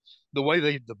lot of the way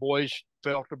the boys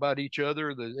felt about each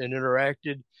other and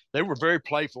interacted. They were very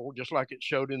playful, just like it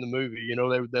showed in the movie.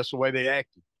 That's the way they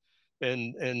acted.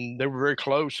 And they were very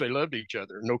close. They loved each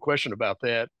other, no question about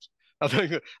that. I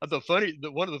think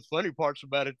one of the funny parts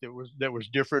about it that was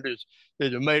different is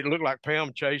that it made it look like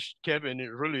Pam chased Kevin, and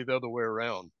it was really the other way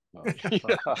around. But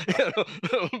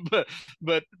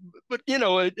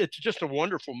it's just a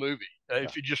wonderful movie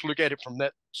if you just look at it from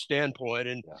that standpoint,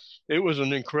 and it was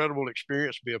an incredible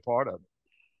experience to be a part of it.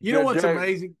 You know what's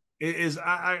amazing is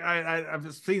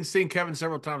I've seen Kevin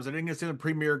several times. I didn't get to see the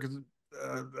premiere because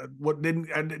I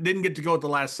didn't get to go at the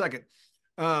last second.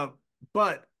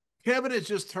 But Kevin has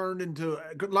just turned into,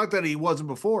 like that he wasn't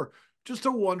before, just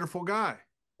a wonderful guy.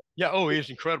 Yeah. Oh, he's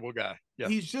an incredible guy. Yeah.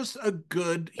 He's just a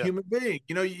good human being.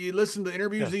 You listen to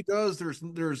interviews he does. There's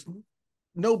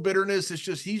no bitterness. It's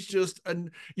just you sit there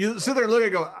and look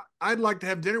and go, I'd like to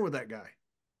have dinner with that guy.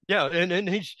 Yeah, and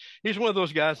he's one of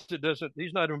those guys that doesn't.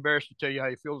 He's not embarrassed to tell you how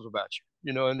he feels about you.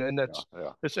 And Yeah,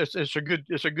 that's yeah.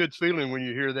 it's a good feeling when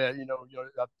you hear that.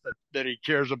 That he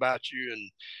cares about you,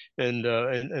 and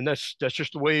that's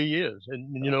just the way he is.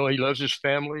 And he loves his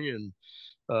family, and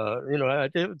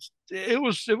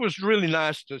it was really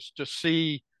nice to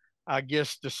see. I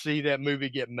guess to see that movie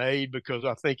get made because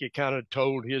I think it kind of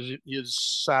told his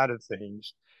side of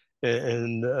things,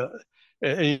 and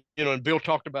and Bill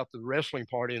talked about the wrestling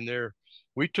part in there.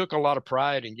 We took a lot of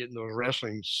pride in getting those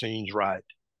wrestling scenes right,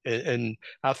 and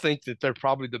I think that they're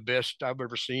probably the best I've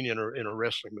ever seen in a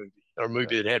wrestling movie or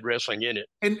movie that had wrestling in it.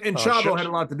 And Chavo had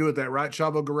a lot to do with that, right?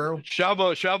 Chavo Guerrero.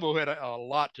 Chavo had a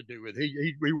lot to do with it.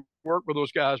 We worked with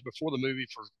those guys before the movie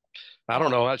for I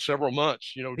don't know, several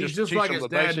months. He's just just teach like them his the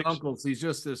dad and basics. uncles. He's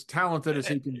just as talented as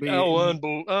he can be. Oh,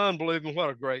 unbelievable! What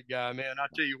a great guy, man! I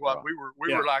tell you what, we were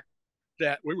like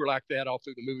that. We were like that all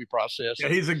through the movie process. Yeah,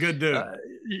 he's a good dude.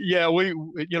 Yeah,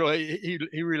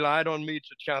 he relied on me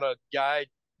to kind of guide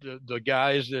the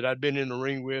guys that I'd been in the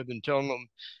ring with and telling them,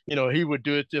 he would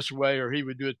do it this way or he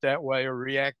would do it that way or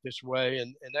react this way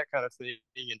and that kind of thing.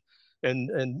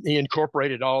 And he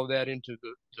incorporated all of that into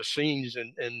the scenes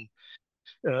and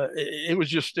it was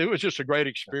just a great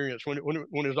experience when it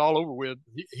was all over with.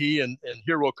 He and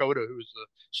Hiro Koda, who was the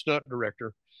stunt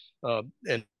director,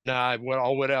 and I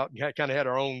all went out and kind of had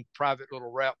our own private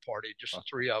little rap party, just the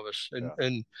three of us,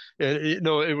 and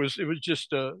it was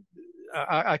just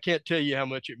I can't tell you how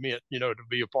much it meant to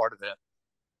be a part of that.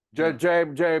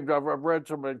 James, I've read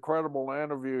some incredible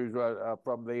interviews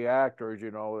from the actors,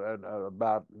 and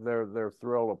about their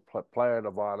thrill of playing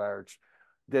Von Erichs.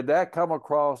 Did that come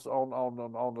across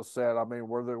on the set? I mean,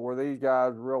 were these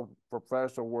guys real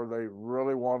professional? Were they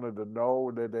really wanted to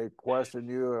know? Did they question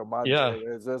you?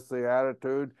 Is this the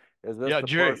attitude? Is this the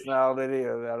Jerry, personality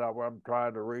that I'm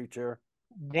trying to reach here?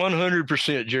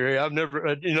 100%, Jerry. I've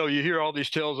never, you hear all these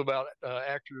tales about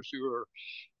actors who are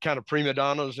kind of prima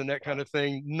donnas and that kind of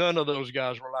thing. None of those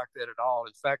guys were like that at all.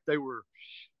 In fact, they were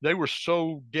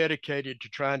so dedicated to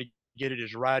trying to get it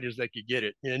as right as they could get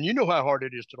it. And you know how hard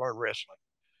it is to learn wrestling.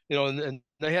 And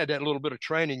they had that little bit of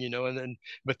training,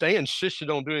 but they insisted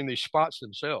on doing these spots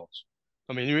themselves.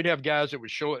 I mean, we'd have guys that would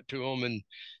show it to them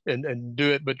and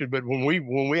do it, but when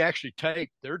we actually tape,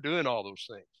 they're doing all those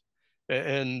things,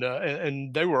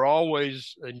 and they were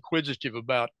always inquisitive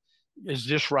about, is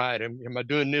this right? Am I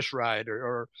doing this right?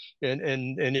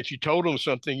 And if you told them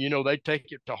something, they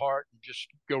take it to heart and just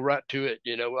go right to it.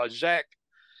 Zach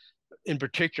in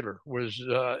particular was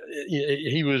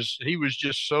he was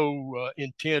just so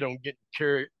intent on getting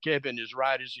Kevin as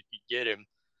right as he could get him.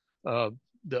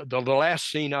 The last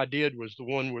scene I did was the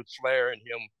one with Flair and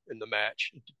him in the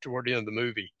match toward the end of the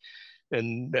movie,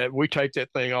 and we taped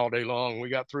that thing all day long. We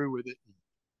got through with it,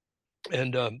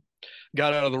 and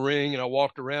got out of the ring, and I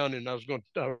walked around, and I was going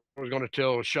to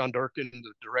tell Sean Durkin,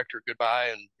 the director, goodbye,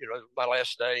 and my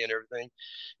last day and everything,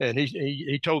 and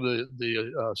he told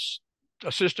the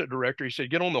assistant director, he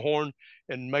said, get on the horn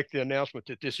and make the announcement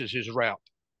that this is his route.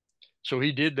 So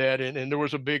he did that, and there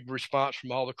was a big response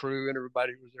from all the crew and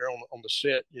everybody who was there on the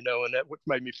set, and that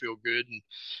made me feel good. And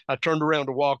I turned around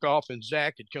to walk off, and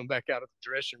Zach had come back out of the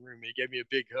dressing room. And he gave me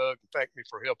a big hug and thanked me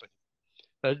for helping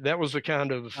him. That was the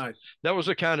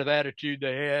kind of attitude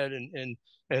they had, and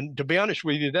to be honest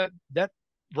with you, that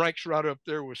ranks right up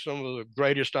there with some of the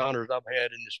greatest honors I've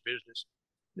had in this business.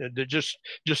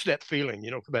 Just that feeling,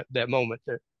 that moment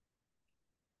there.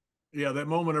 Yeah, that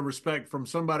moment of respect from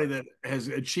somebody that has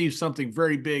achieved something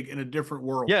very big in a different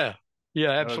world. Yeah,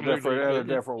 absolutely. In a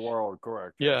different world,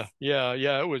 correct. Yeah.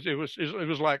 It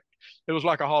was like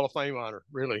a Hall of Fame honor,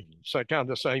 really. So kind of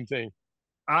the same thing.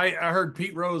 I heard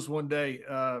Pete Rose one day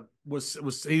I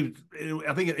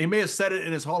think he may have said it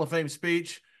in his Hall of Fame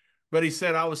speech, but he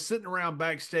said, I was sitting around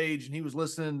backstage and he was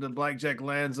listening to Blackjack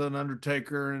Lanza and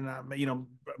Undertaker and,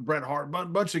 Bret Hart, a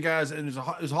bunch of guys in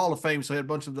his Hall of Fame. So he had a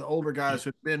bunch of the older guys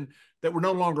that were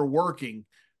no longer working,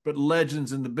 but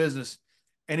legends in the business.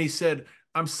 And he said,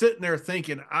 I'm sitting there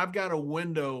thinking, I've got a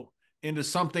window into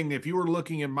something. If you were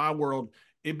looking in my world,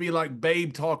 it'd be like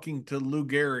Babe talking to Lou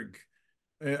Gehrig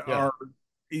or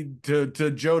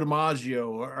to Joe DiMaggio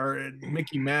or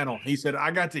Mickey Mantle. He said,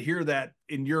 I got to hear that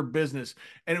in your business.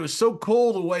 And it was so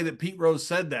cool the way that Pete Rose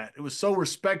said that. It was so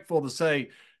respectful to say,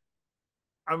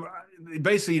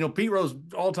 basically, Pete Rose,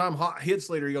 all-time hits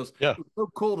leader, he goes, yeah, it was so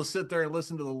cool to sit there and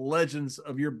listen to the legends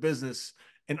of your business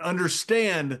and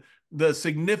understand the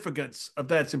significance of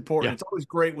that's important. Yeah. It's always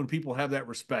great when people have that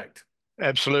respect.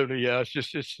 Absolutely. Yeah.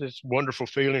 It's wonderful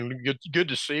feeling. Good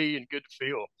to see and good to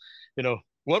feel.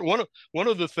 One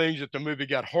of the things that the movie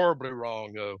got horribly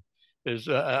wrong, though, is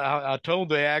I told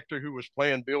the actor who was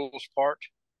playing Bill's part.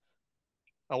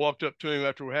 I walked up to him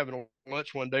after we were having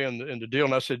lunch one day in the deal,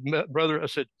 and I said, "Brother," I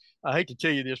said, "I hate to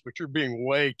tell you this, but you're being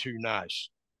way too nice."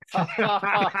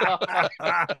 I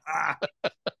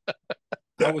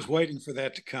was waiting for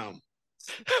that to come.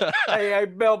 Hey,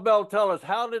 Bill, tell us,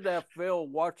 how did that feel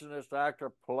watching this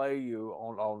actor play you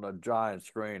on the giant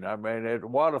screen? I mean,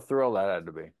 what a thrill that had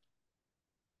to be.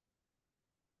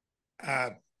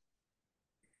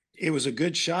 It was a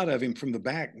good shot of him from the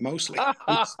back, mostly.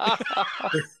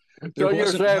 So you're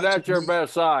saying that's your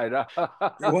best side?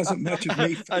 There wasn't much of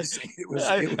me facing. It was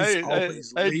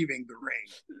always leaving the ring.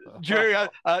 Jerry,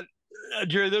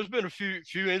 Jerry, there's been a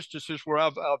few instances where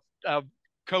I've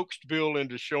coaxed Bill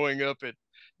into showing up at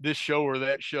this show or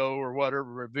that show or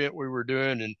whatever event we were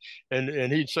doing,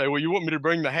 and he'd say, "Well, you want me to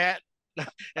bring the hat?"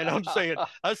 And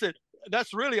I said,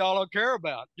 "That's really all I care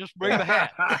about. Just bring the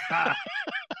hat."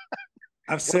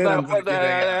 I've said I'm going to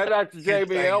get that's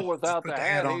JBL without the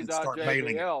hat. He's not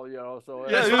JBL, you know. So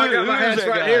yeah, I got my hats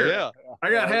right here. Yeah, I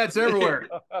got hats everywhere.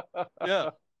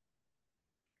 Yeah.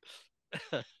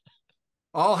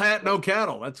 All hat, no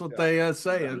cattle. That's what they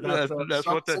say. That's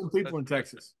what some people in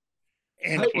Texas.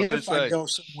 And if I go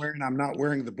somewhere and I'm not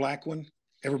wearing the black one,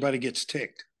 everybody gets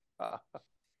ticked.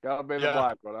 Gotta be the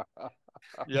black one.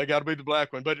 Yeah, gotta be the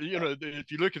black one. But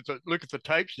if you look at the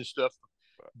tapes and stuff,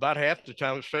 about half the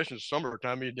time, especially in the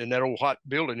summertime, in that old hot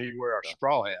building, he'd wear a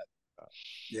straw hat.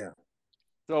 Yeah.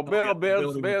 So Bill,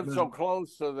 been so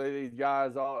close to these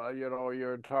guys,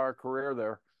 your entire career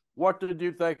there. What did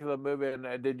you think of the movie, and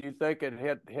did you think it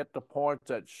hit the points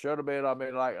that should have been? I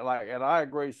mean, like, and I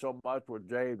agree so much with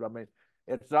James. I mean,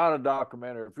 it's not a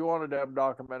documentary. If you wanted to have a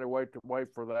documentary,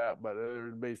 wait for that. But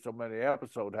there'd be so many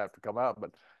episodes have to come out.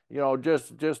 But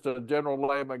just a general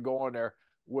layman going there.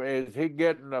 Is he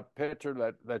getting a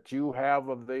picture that you have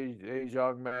of these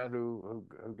young men who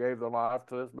gave their life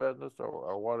to this business,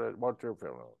 or what's your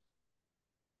feeling?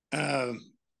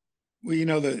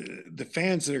 Well, the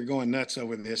fans that are going nuts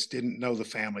over this didn't know the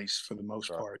families for the most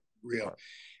part, real.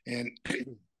 And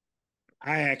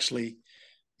I actually,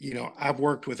 I've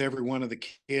worked with every one of the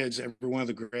kids, every one of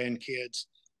the grandkids,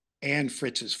 and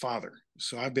Fritz's father.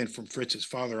 So I've been from Fritz's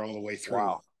father all the way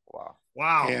through.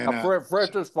 Wow. And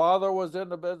Fritz's father was in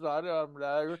the business.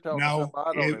 You're telling me something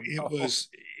I don't even know. It was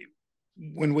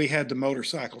when we had the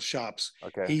motorcycle shops.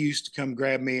 Okay. He used to come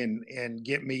grab me and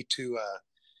get me to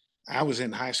I was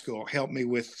in high school, help me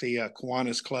with the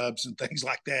Kiwanis clubs and things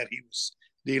like that he was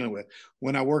dealing with.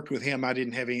 When I worked with him, I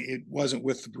didn't have it wasn't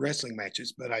with the wrestling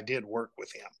matches, but I did work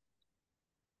with him.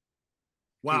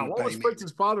 Wow. What was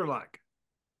Fritz's father like?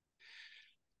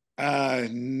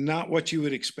 Not what you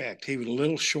would expect. He was a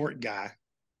little short guy,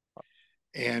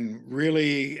 and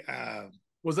really.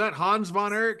 Was that Hans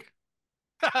von Erich?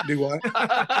 Do what?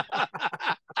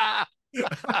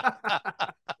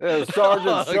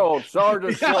 Sergeant Schultz.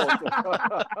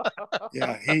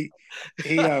 Yeah,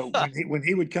 when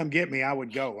he would come get me, I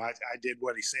would go. I did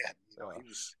what he said.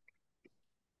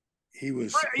 He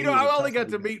was. I only got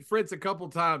to meet Fritz a couple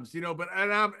times, but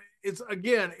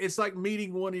it's like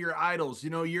meeting one of your idols.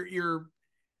 You're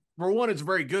for one, it's a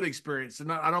very good experience,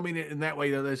 and I don't mean it in that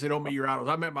way that they say don't meet your idols.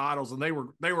 I met my idols, and they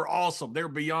were awesome. They were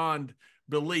beyond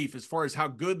belief as far as how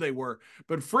good they were.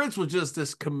 But Fritz was just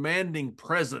this commanding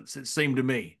presence, it seemed to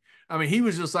me. I mean, he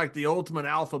was just like the ultimate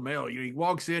alpha male. He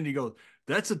walks in, you go,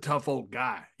 that's a tough old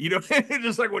guy.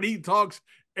 Just like when he talks,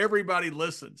 everybody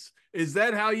listens. Is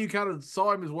that how you kind of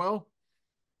saw him as well?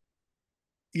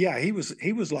 Yeah, he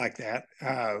was like that.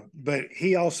 But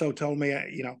he also told me,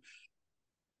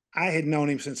 I had known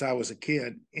him since I was a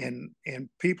kid, and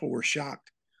people were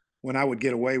shocked when I would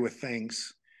get away with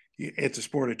things at the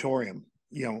sportatorium,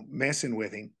 messing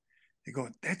with him. They're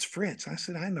going, "That's Fritz." I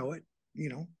said, "I know it,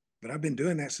 but I've been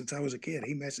doing that since I was a kid.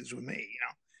 He messes with me,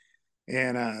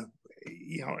 and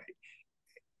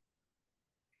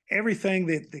everything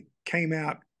that came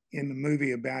out in the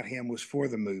movie about him was for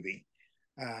the movie.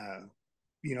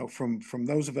 From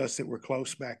those of us that were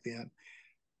close back then,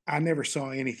 I never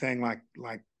saw anything like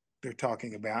they're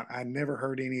talking about. I never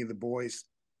heard any of the boys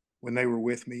when they were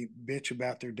with me bitch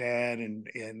about their dad, and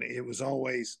it was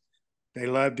always they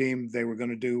loved him. They were going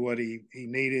to do what he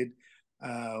needed.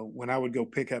 When I would go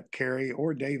pick up Carrie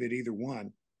or David, either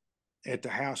one, at the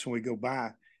house when we go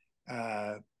by,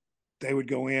 they would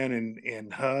go in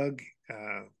and hug,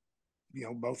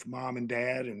 both mom and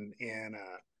dad, and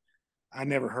I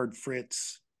never heard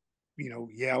Fritz,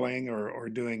 yelling or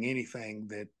doing anything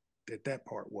that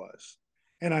part was.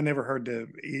 And I never heard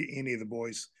any of the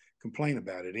boys complain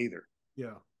about it either.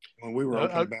 Yeah. When we were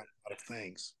open about a lot of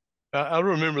things. I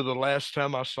remember the last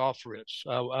time I saw Fritz.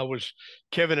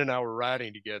 Kevin and I were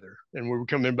riding together, and we were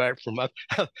coming back from. I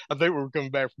think we were coming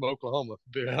back from Oklahoma. To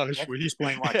be honest That with could you,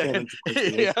 explain why and, Kevin took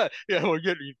it. yeah, we're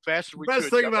getting as fast as The we best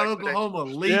could. thing Got about back to the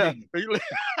Oklahoma, yeah, leaving.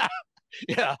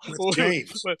 yeah. With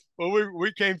James.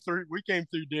 We came through. We came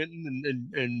through Denton,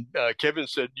 and Kevin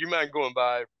said, "Do you mind going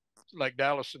by like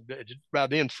Dallas?" By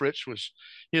then, Fritz was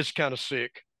kind of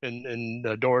sick,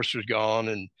 and Doris was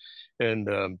gone,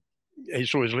 and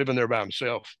so he was living there by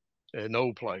himself in an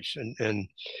old place. And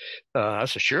I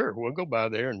said, sure, we'll go by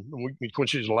there. And when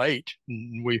she was late,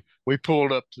 and we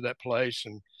pulled up to that place,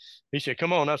 and he said,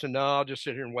 come on. I said, no, I'll just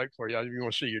sit here and wait for you. You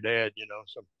want to see your dad, you know.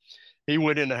 So he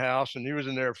went in the house, and he was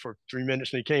in there for 3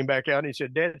 minutes, and he came back out, and he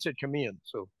said, Dad said, come in.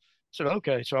 So I said,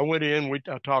 okay. So I went in.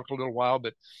 I talked a little while,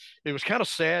 but it was kind of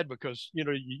sad because, you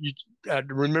know, I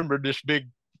remember this big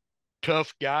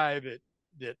tough guy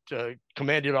that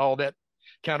commanded all that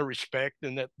kind of respect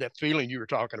and that feeling you were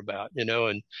talking about, you know,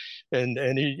 and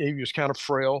he was kind of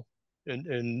frail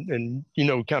and you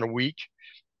know, kind of weak,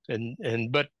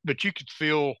 but you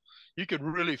could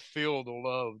really feel the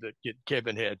love that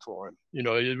Kevin had for him. You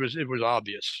know, it was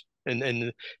obvious.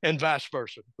 And vice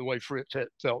versa, the way Fritz had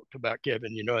felt about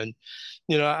Kevin, you know, and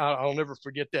you know, I'll never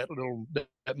forget that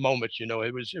moment. You know,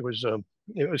 it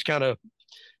was kind of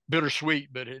bittersweet,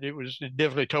 but it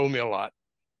definitely told me a lot.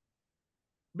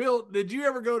 Bill, did you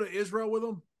ever go to Israel with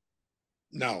them?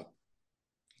 No.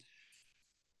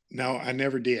 No, I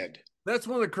never did. That's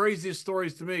one of the craziest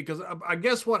stories to me because I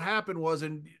guess what happened was,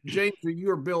 and James,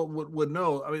 you or Bill would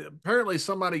know. I mean, apparently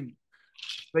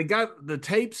they got the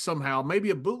tape somehow,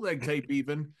 maybe a bootleg tape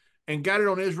even, and got it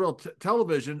on Israel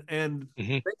television, and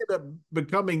Mm-hmm. they ended up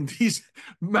becoming these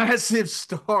massive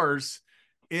stars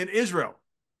in Israel,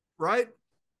 right?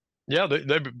 Yeah,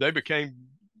 they became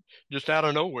just out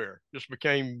of nowhere, just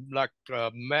became like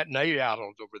matinee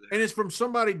idols over there. And it's from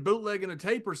somebody bootlegging a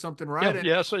tape or something, right?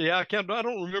 Yeah, yeah. So yeah, I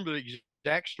don't remember the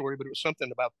exact story, but it was something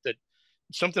about that.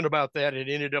 Something about that. It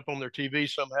ended up on their TV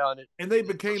somehow, and they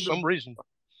for became some the reason.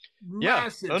 Yeah,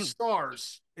 massive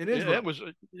stars in yeah. Israel. It Of was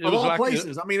all like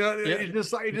places. I mean, yeah, it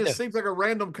just yeah, seems like a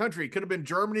random country. It could have been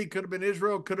Germany, could have been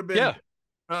Israel, could have been yeah,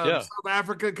 yeah, South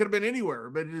Africa, could have been anywhere,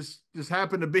 but it just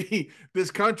happened to be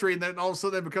this country, and then all of a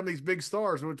sudden they become these big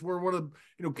stars, which were one of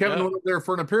Kevin yeah, went up there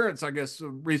for an appearance, I guess,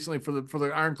 recently for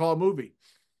the Iron Claw movie.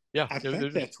 yeah. I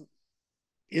think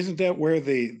isn't that where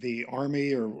the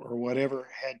army or whatever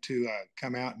had to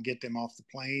come out and get them off the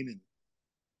plane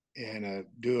and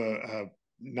do a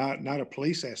not a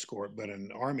police escort, but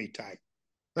an army type.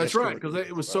 That's right, escort. because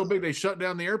it was so big they shut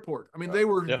down the airport. I mean, they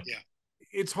were. Yeah.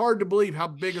 It's hard to believe how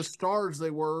big of stars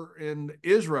they were in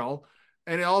Israel,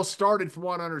 and it all started, from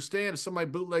what I understand, somebody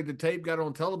bootlegged the tape, got it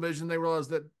on television. They realized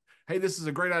that, hey, this is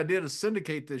a great idea to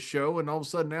syndicate this show, and all of a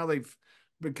sudden now they've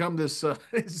become this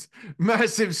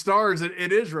massive stars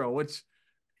in Israel, which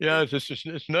Yeah,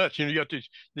 it's nuts. You know, you got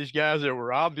these guys that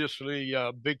were obviously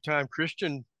big time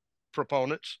Christian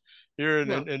proponents here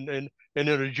yeah, and in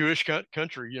a Jewish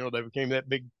country. You know, they became that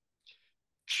big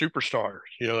superstars.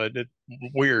 You know,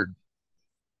 weird.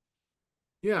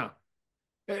 yeah.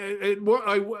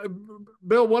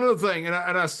 Bill, one other thing, and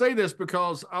I say this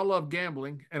because I love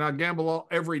gambling and I gamble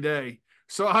every day.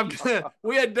 So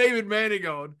we had David Manning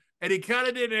on, and he kind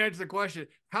of didn't answer the question.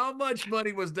 How much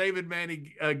money was David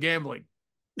Manning gambling?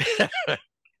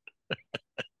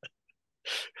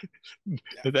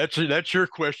 That's your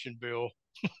question, Bill.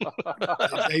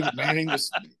 David Manning was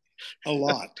a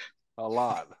lot. A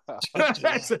lot.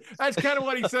 That's kind of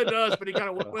what he said to us, but he kind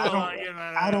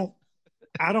of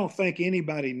I don't think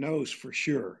anybody knows for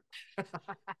sure.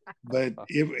 But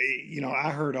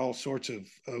I heard all sorts of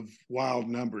wild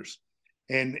numbers.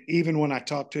 And even when I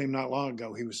talked to him not long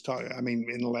ago, he was talking, I mean,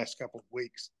 in the last couple of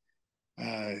weeks,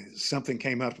 something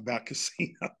came up about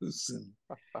casinos, and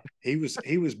he was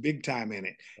big time in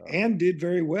it and did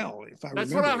very well. If I That's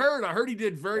remember. what I heard. I heard he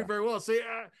did very, very well. See,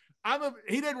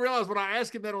 he didn't realize when I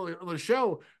asked him that on the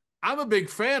show. I'm a big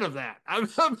fan of that. I'm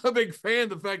a big fan of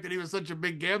the fact that he was such a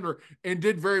big gambler and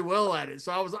did very well at it.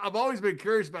 So I've always been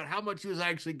curious about how much he was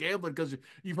actually gambling, because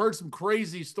you've heard some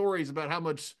crazy stories about how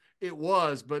much it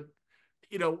was, but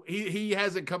he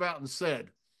hasn't come out and said.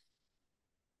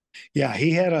 Yeah,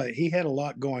 he had a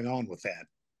lot going on with that.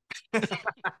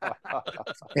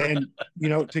 And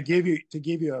to give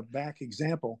you a back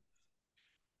example,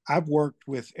 I've worked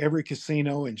with every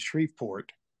casino in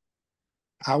Shreveport.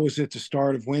 I was at the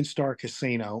start of WinStar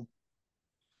Casino.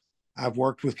 I've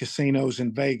worked with casinos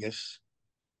in Vegas,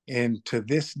 and to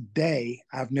this day,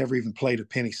 I've never even played a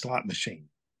penny slot machine.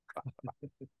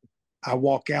 I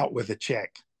walk out with a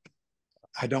check.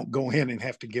 I don't go in and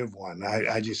have to give one.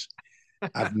 I just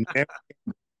I've never.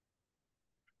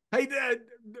 Hey,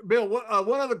 Bill,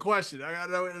 one other question. I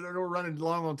know we're running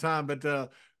long on time,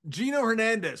 but Gino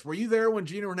Hernandez, were you there when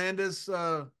Gino Hernandez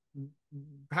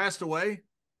passed away?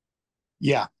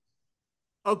 Yeah.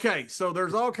 Okay, so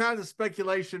there's all kinds of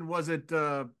speculation. Was it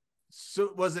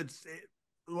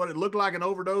what it looked like an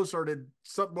overdose, or did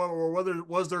something, or whether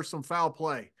was there some foul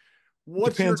play?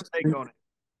 What's your take on it?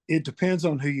 It depends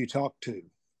on who you talk to.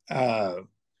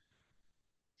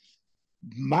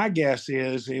 My guess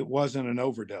is it wasn't an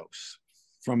overdose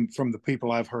from the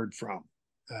people I've heard from.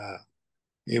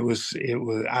 It was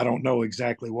I don't know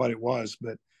exactly what it was,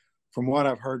 but from what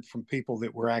I've heard from people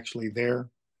that were actually there,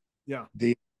 yeah,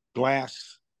 the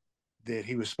glass that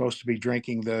he was supposed to be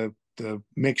drinking the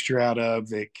mixture out of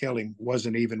that killed him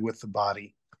wasn't even with the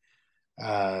body.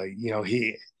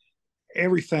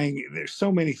 Everything, there's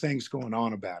so many things going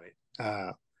on about it.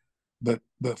 But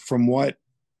from what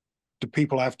the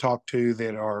people I've talked to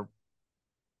that are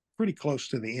pretty close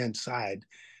to the inside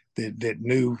that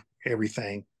knew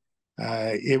everything,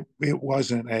 it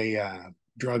wasn't a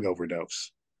drug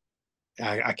overdose.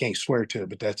 I can't swear to it,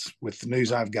 but that's with the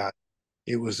news I've got.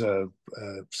 It was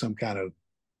some kind of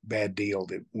bad deal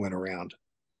that went around.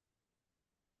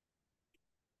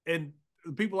 And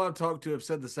the people I've talked to have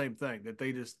said the same thing, that they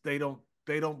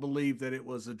don't believe that it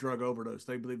was a drug overdose.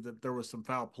 They believe that there was some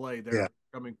foul play there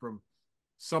coming from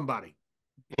somebody.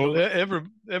 Well,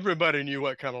 everybody knew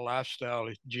what kind of lifestyle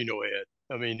Gino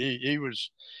had. I mean, he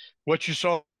was, what you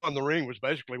saw on the ring was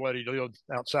basically what he did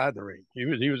outside the ring. He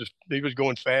was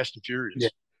going fast and furious,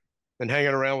 and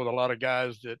hanging around with a lot of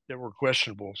guys that were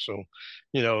questionable. So,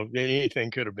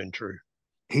 anything could have been true.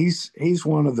 He's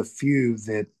one of the few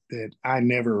that I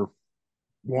never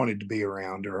wanted to be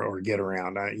around or get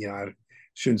around. I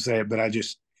shouldn't say it, but I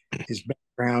just, his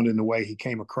background and the way he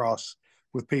came across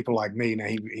with people like me. Now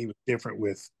he was different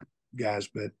with guys,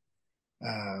 but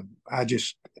I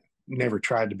just never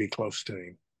tried to be close to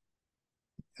him.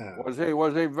 Was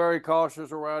he very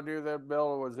cautious around you then, Bill,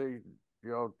 or was he,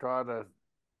 trying to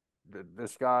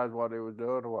disguise what he was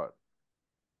doing, or what?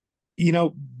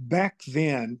 Back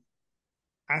then,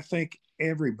 I think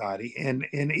everybody, and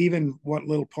even what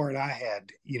little part I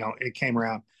had, it came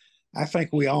around. I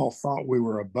think we all thought we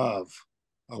were above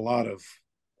a lot of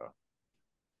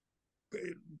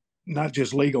not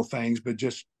just legal things, but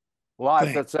just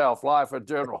life itself, life in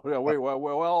general. We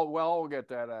all get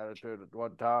that attitude at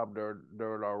one time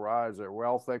during our rise there. We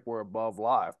all think we're above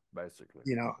life, basically.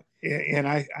 And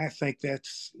I think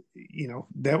that's,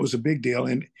 that was a big deal.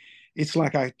 And it's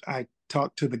like I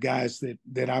talked to the guys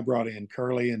that I brought in,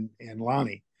 Curly and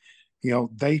Lonnie.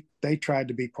 They tried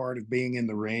to be part of being in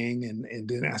the ring, and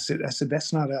then I said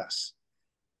that's not us.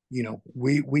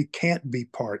 We can't be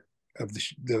part of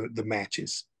the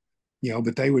matches.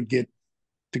 But they would get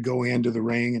to go into the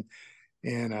ring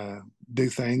and do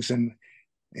things, and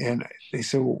they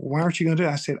said, well, why aren't you going to do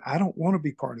it? I said, I don't want to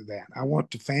be part of that. I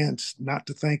want the fans not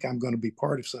to think I'm going to be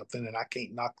part of something and I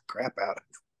can't knock the crap out of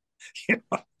it.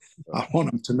 I want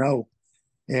them to know.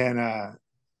 And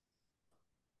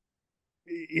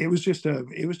it was just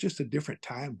a different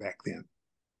time back then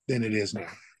than it is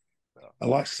now. A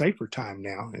lot safer time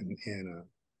now. And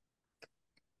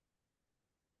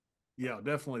yeah,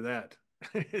 definitely that.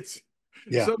 It's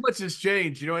yeah. So much has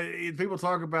changed. People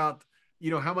talk about,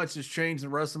 how much has changed in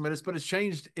wrestling, but it's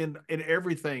changed in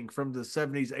everything from the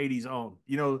 70s, 80s on.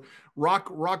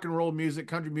 Rock and roll music,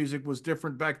 country music was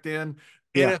different back then.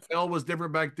 Yeah. NFL was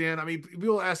different back then. I mean,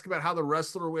 people ask about how the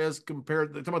wrestler is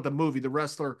compared, talking about the movie, the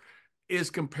wrestler is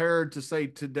compared to, say,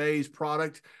 today's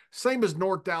product. Same as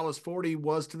North Dallas 40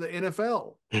 was to the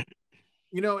NFL.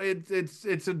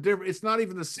 It's a different. It's not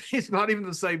even the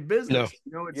same business.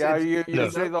 No. You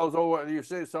see those old. You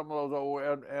see some of those old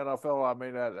NFL. I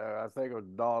mean, I think it was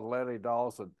Lenny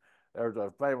Dawson. There's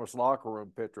a famous locker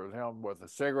room picture of him with a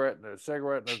cigarette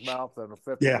in his mouth and a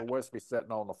fifth of whiskey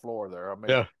sitting on the floor there. I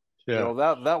mean,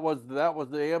 that was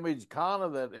the image kind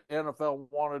of that NFL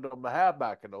wanted them to have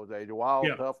back in those days. Wild,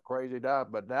 tough, crazy guy.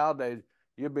 But nowadays,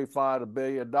 you'd be fined $1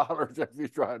 billion if you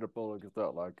tried to pull a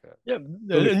stuff like that. Yeah,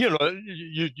 and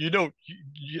you don't.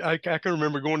 I can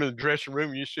remember going to the dressing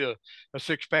room. You see a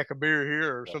 6-pack of beer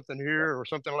here or something here or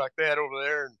something like that over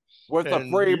there, with the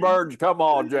free birds. Come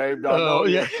on, James. I know.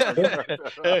 Yeah.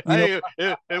 Hey,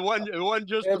 it wasn't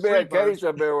just it'd the be free a case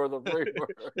of beer with a free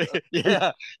bird.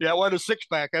 yeah, it wasn't a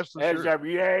 6-pack. That's for sure. Some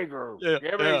Jaeger. Yeah,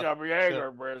 Give me some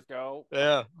Jaeger, Briscoe.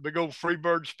 Yeah, big old free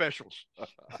bird specials.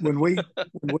 When we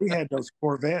had those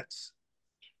Corvettes,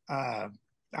 I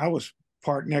was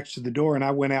parked next to the door, and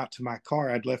I went out to my car.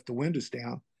 I'd left the windows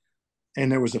down,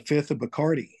 and there was a fifth of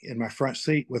Bacardi in my front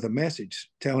seat with a message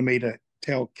telling me to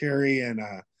tell Kerry and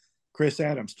Chris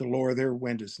Adams to lower their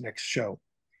windows next show.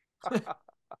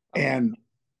 And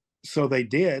so they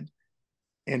did,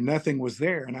 and nothing was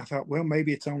there. And I thought, well,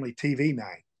 maybe it's only TV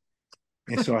night.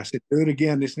 And so I said, do it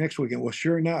again this next weekend. Well,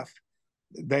 sure enough,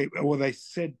 they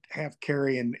said have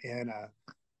Kerry and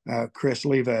Chris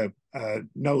leave a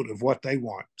note of what they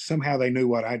want. Somehow they knew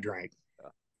what I drank.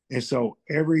 And so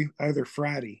every other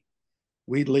Friday,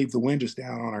 we'd leave the windows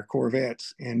down on our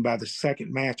Corvettes. And by the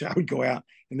second match, I would go out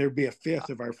and there'd be a fifth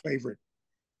of our favorite.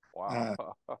 Wow.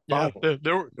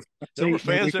 There were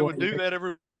fans that would do that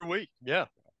every week. Yeah.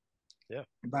 Yeah.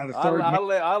 By the third,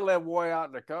 I live way out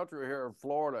in the country here in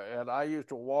Florida, and I used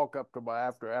to walk up to my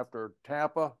after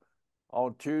Tampa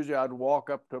on Tuesday. I'd walk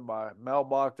up to my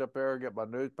mailbox up there and get my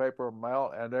newspaper and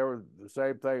mail, and there was the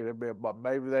same thing. It'd be, but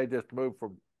maybe they just moved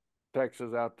from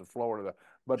Texas out to Florida.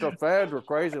 But the fans were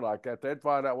crazy like that. They'd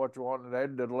find out what you want, and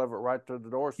they'd deliver it right to the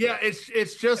doorstep. Yeah,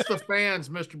 it's just the fans,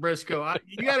 Mr. Briscoe.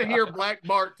 You got to hear Black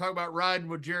Bart talk about riding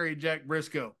with Jerry and Jack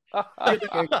Briscoe. Let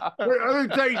me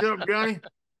tell you something, Johnny.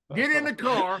 Get in the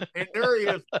car, and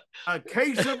there is a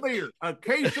case of beer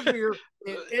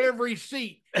in every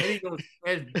seat. And he goes,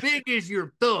 as big as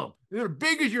your thumb. As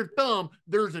big as your thumb,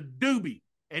 there's a doobie.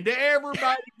 And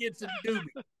everybody gets a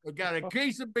doobie. They got a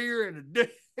case of beer and a doobie.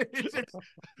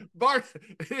 Bart,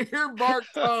 hear Bart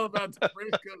tell about the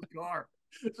Briscoe's car.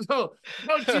 So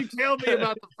don't you tell me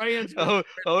about the fans.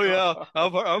 Oh yeah,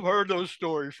 I've heard those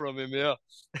stories from him. Yeah,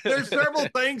 there's several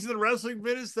things in wrestling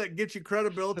business that get you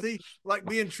credibility, like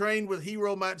being trained with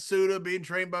Hiro Matsuda, being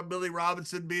trained by Billy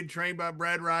Robinson, being trained by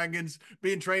Brad Rygans,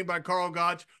 being trained by Carl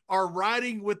Gotch, are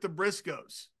riding with the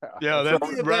Briscoes. Yeah,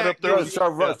 that's right up there.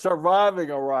 Surviving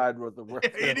a ride with the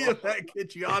Briscoes. Any of that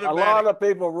gets you automatic. A lot of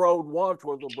people rode once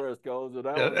with the Briscoes, and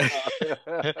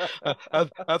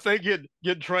I think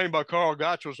getting trained by Carl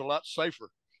Gotch was a lot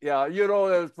safer. Yeah, you know,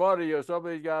 it's funny. Some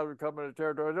of these guys would come in the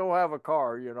territory, they don't have a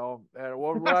car, you know, and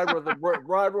we'll ride with the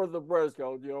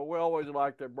Briscoes. You know, we always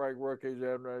like to bring rookies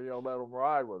in, you know, let them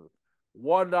ride with us.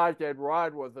 One night they'd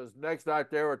ride with us. Next night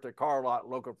they were at the car lot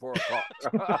looking for a car.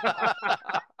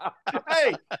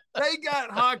 Hey, they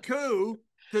got Haku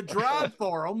to drive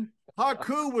for them.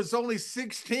 Haku was only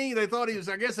 16. I thought he was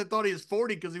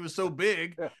 40 because he was so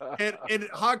big. And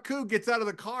Haku gets out of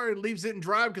the car and leaves it in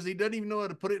drive because he doesn't even know how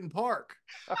to put it in park.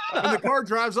 And the car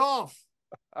drives off.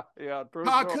 Yeah,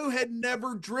 Haku had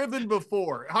never driven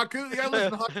before. Haku, the guy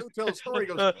listen to Haku tell a story.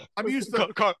 He goes, I'm used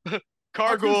to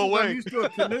cargo away. I'm used to a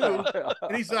canoe.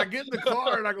 And he said, I get in the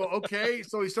car and I go, okay.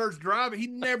 So he starts driving. He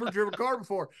never driven a car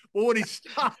before. Well, when he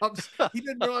stops, he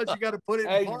didn't realize you got to put it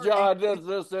in park. Hey, John, this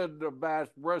isn't the Bash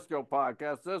Briscoe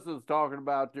podcast. This is talking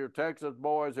about your Texas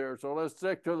boys here. So let's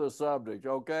stick to the subject,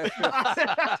 okay?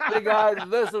 See, guys,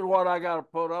 this is what I got to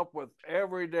put up with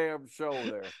every damn show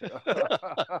there.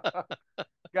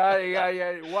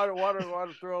 Yeah. What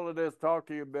a thrill it is to talk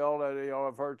to you, Bill. And, you know,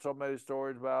 I've heard so many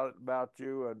stories about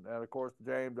you, and of course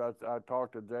James. I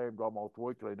talk to James almost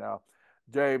weekly now.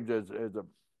 James is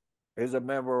a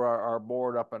member of our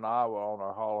board up in Iowa on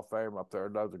our Hall of Fame up there.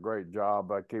 Does a great job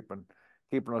by keeping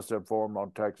us informed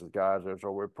on Texas guys there.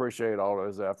 So we appreciate all of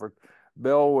his effort.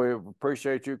 Bill, we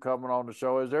appreciate you coming on the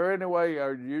show. Is there any way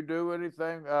you do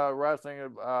anything wrestling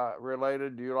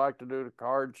related? Do you like to do the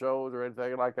card shows or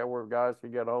anything like that where guys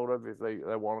can get a hold of you if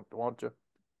they want you?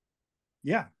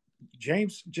 Yeah,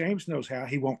 James knows how.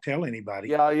 He won't tell anybody.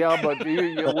 Yeah. But would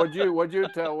you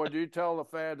tell the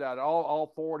fans that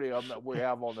all 40 of them that we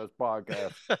have on this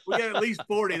podcast? We got at least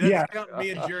 40. That's counting me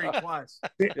and Jerry twice.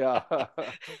 Yeah.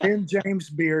 Send James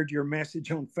Beard your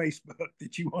message on Facebook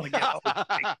that you want to get hold of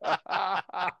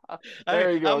me.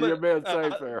 There you go. You're being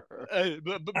safe there.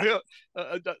 But Bill,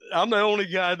 I'm the only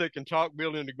guy that can talk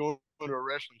Bill into going to a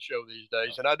wrestling show these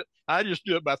days, and I just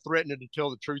do it by threatening to tell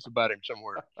the truth about him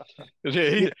somewhere,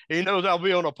 because he knows I'll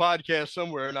be on a podcast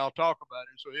somewhere and I'll talk about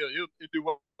him, so he'll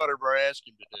do whatever I ask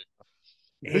him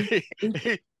to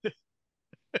do.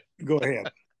 Go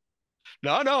ahead.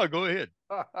 No, go ahead.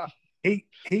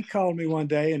 He called me one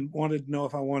day and wanted to know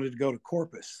if I wanted to go to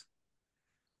Corpus,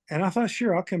 and I thought,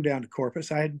 sure, I'll come down to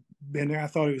Corpus. I had been there. I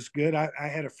thought it was good. I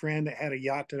had a friend that had a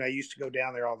yacht that I used to go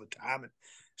down there all the time and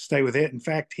stay with it. In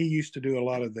fact, he used to do a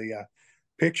lot of the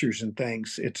pictures and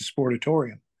things at the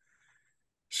Sportatorium.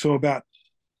 So about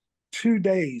 2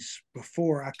 days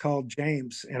before, I called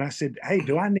James and I said, hey,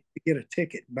 do I need to get a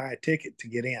ticket, buy a ticket to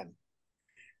get in?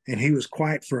 And he was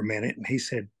quiet for a minute and he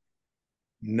said,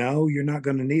 no, you're not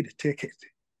going to need a ticket.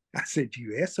 I said,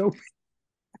 you SOB.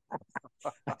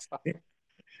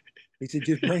 He said,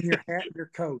 just bring your hat and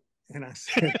your coat. And I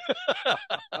said,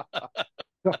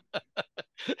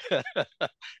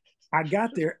 I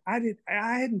got there. I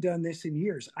hadn't done this in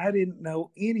years. I didn't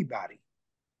know anybody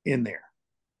in there.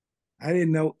 I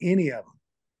didn't know any of them.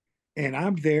 And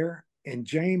I'm there and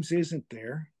James isn't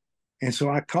there. And so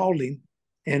I called him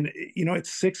and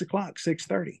it's 6:00,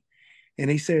 6:30. And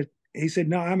he said,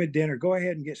 no, I'm at dinner. Go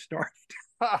ahead and get started.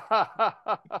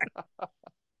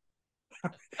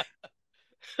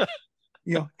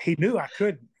 He knew I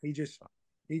couldn't. He just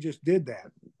did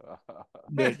that.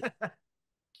 But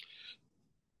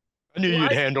I knew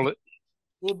you'd handle it.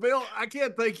 Well, Bill, I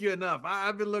can't thank you enough.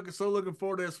 I've been looking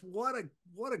forward to this. What a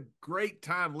great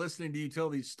time listening to you tell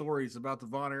these stories about the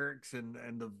Von Erichs and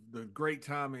the great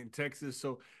time in Texas.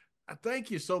 So I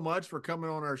thank you so much for coming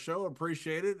on our show.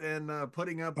 Appreciate it. And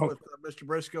putting up with Mr.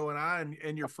 Briscoe and I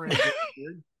and your friends.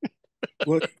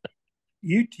 Well,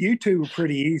 you two were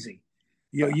pretty easy.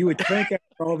 You would think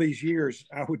after all these years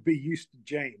I would be used to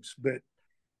James, but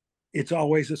it's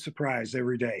always a surprise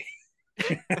every day.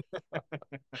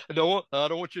 I don't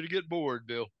want you to get bored,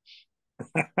 Bill.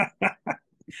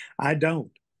 I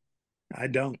don't.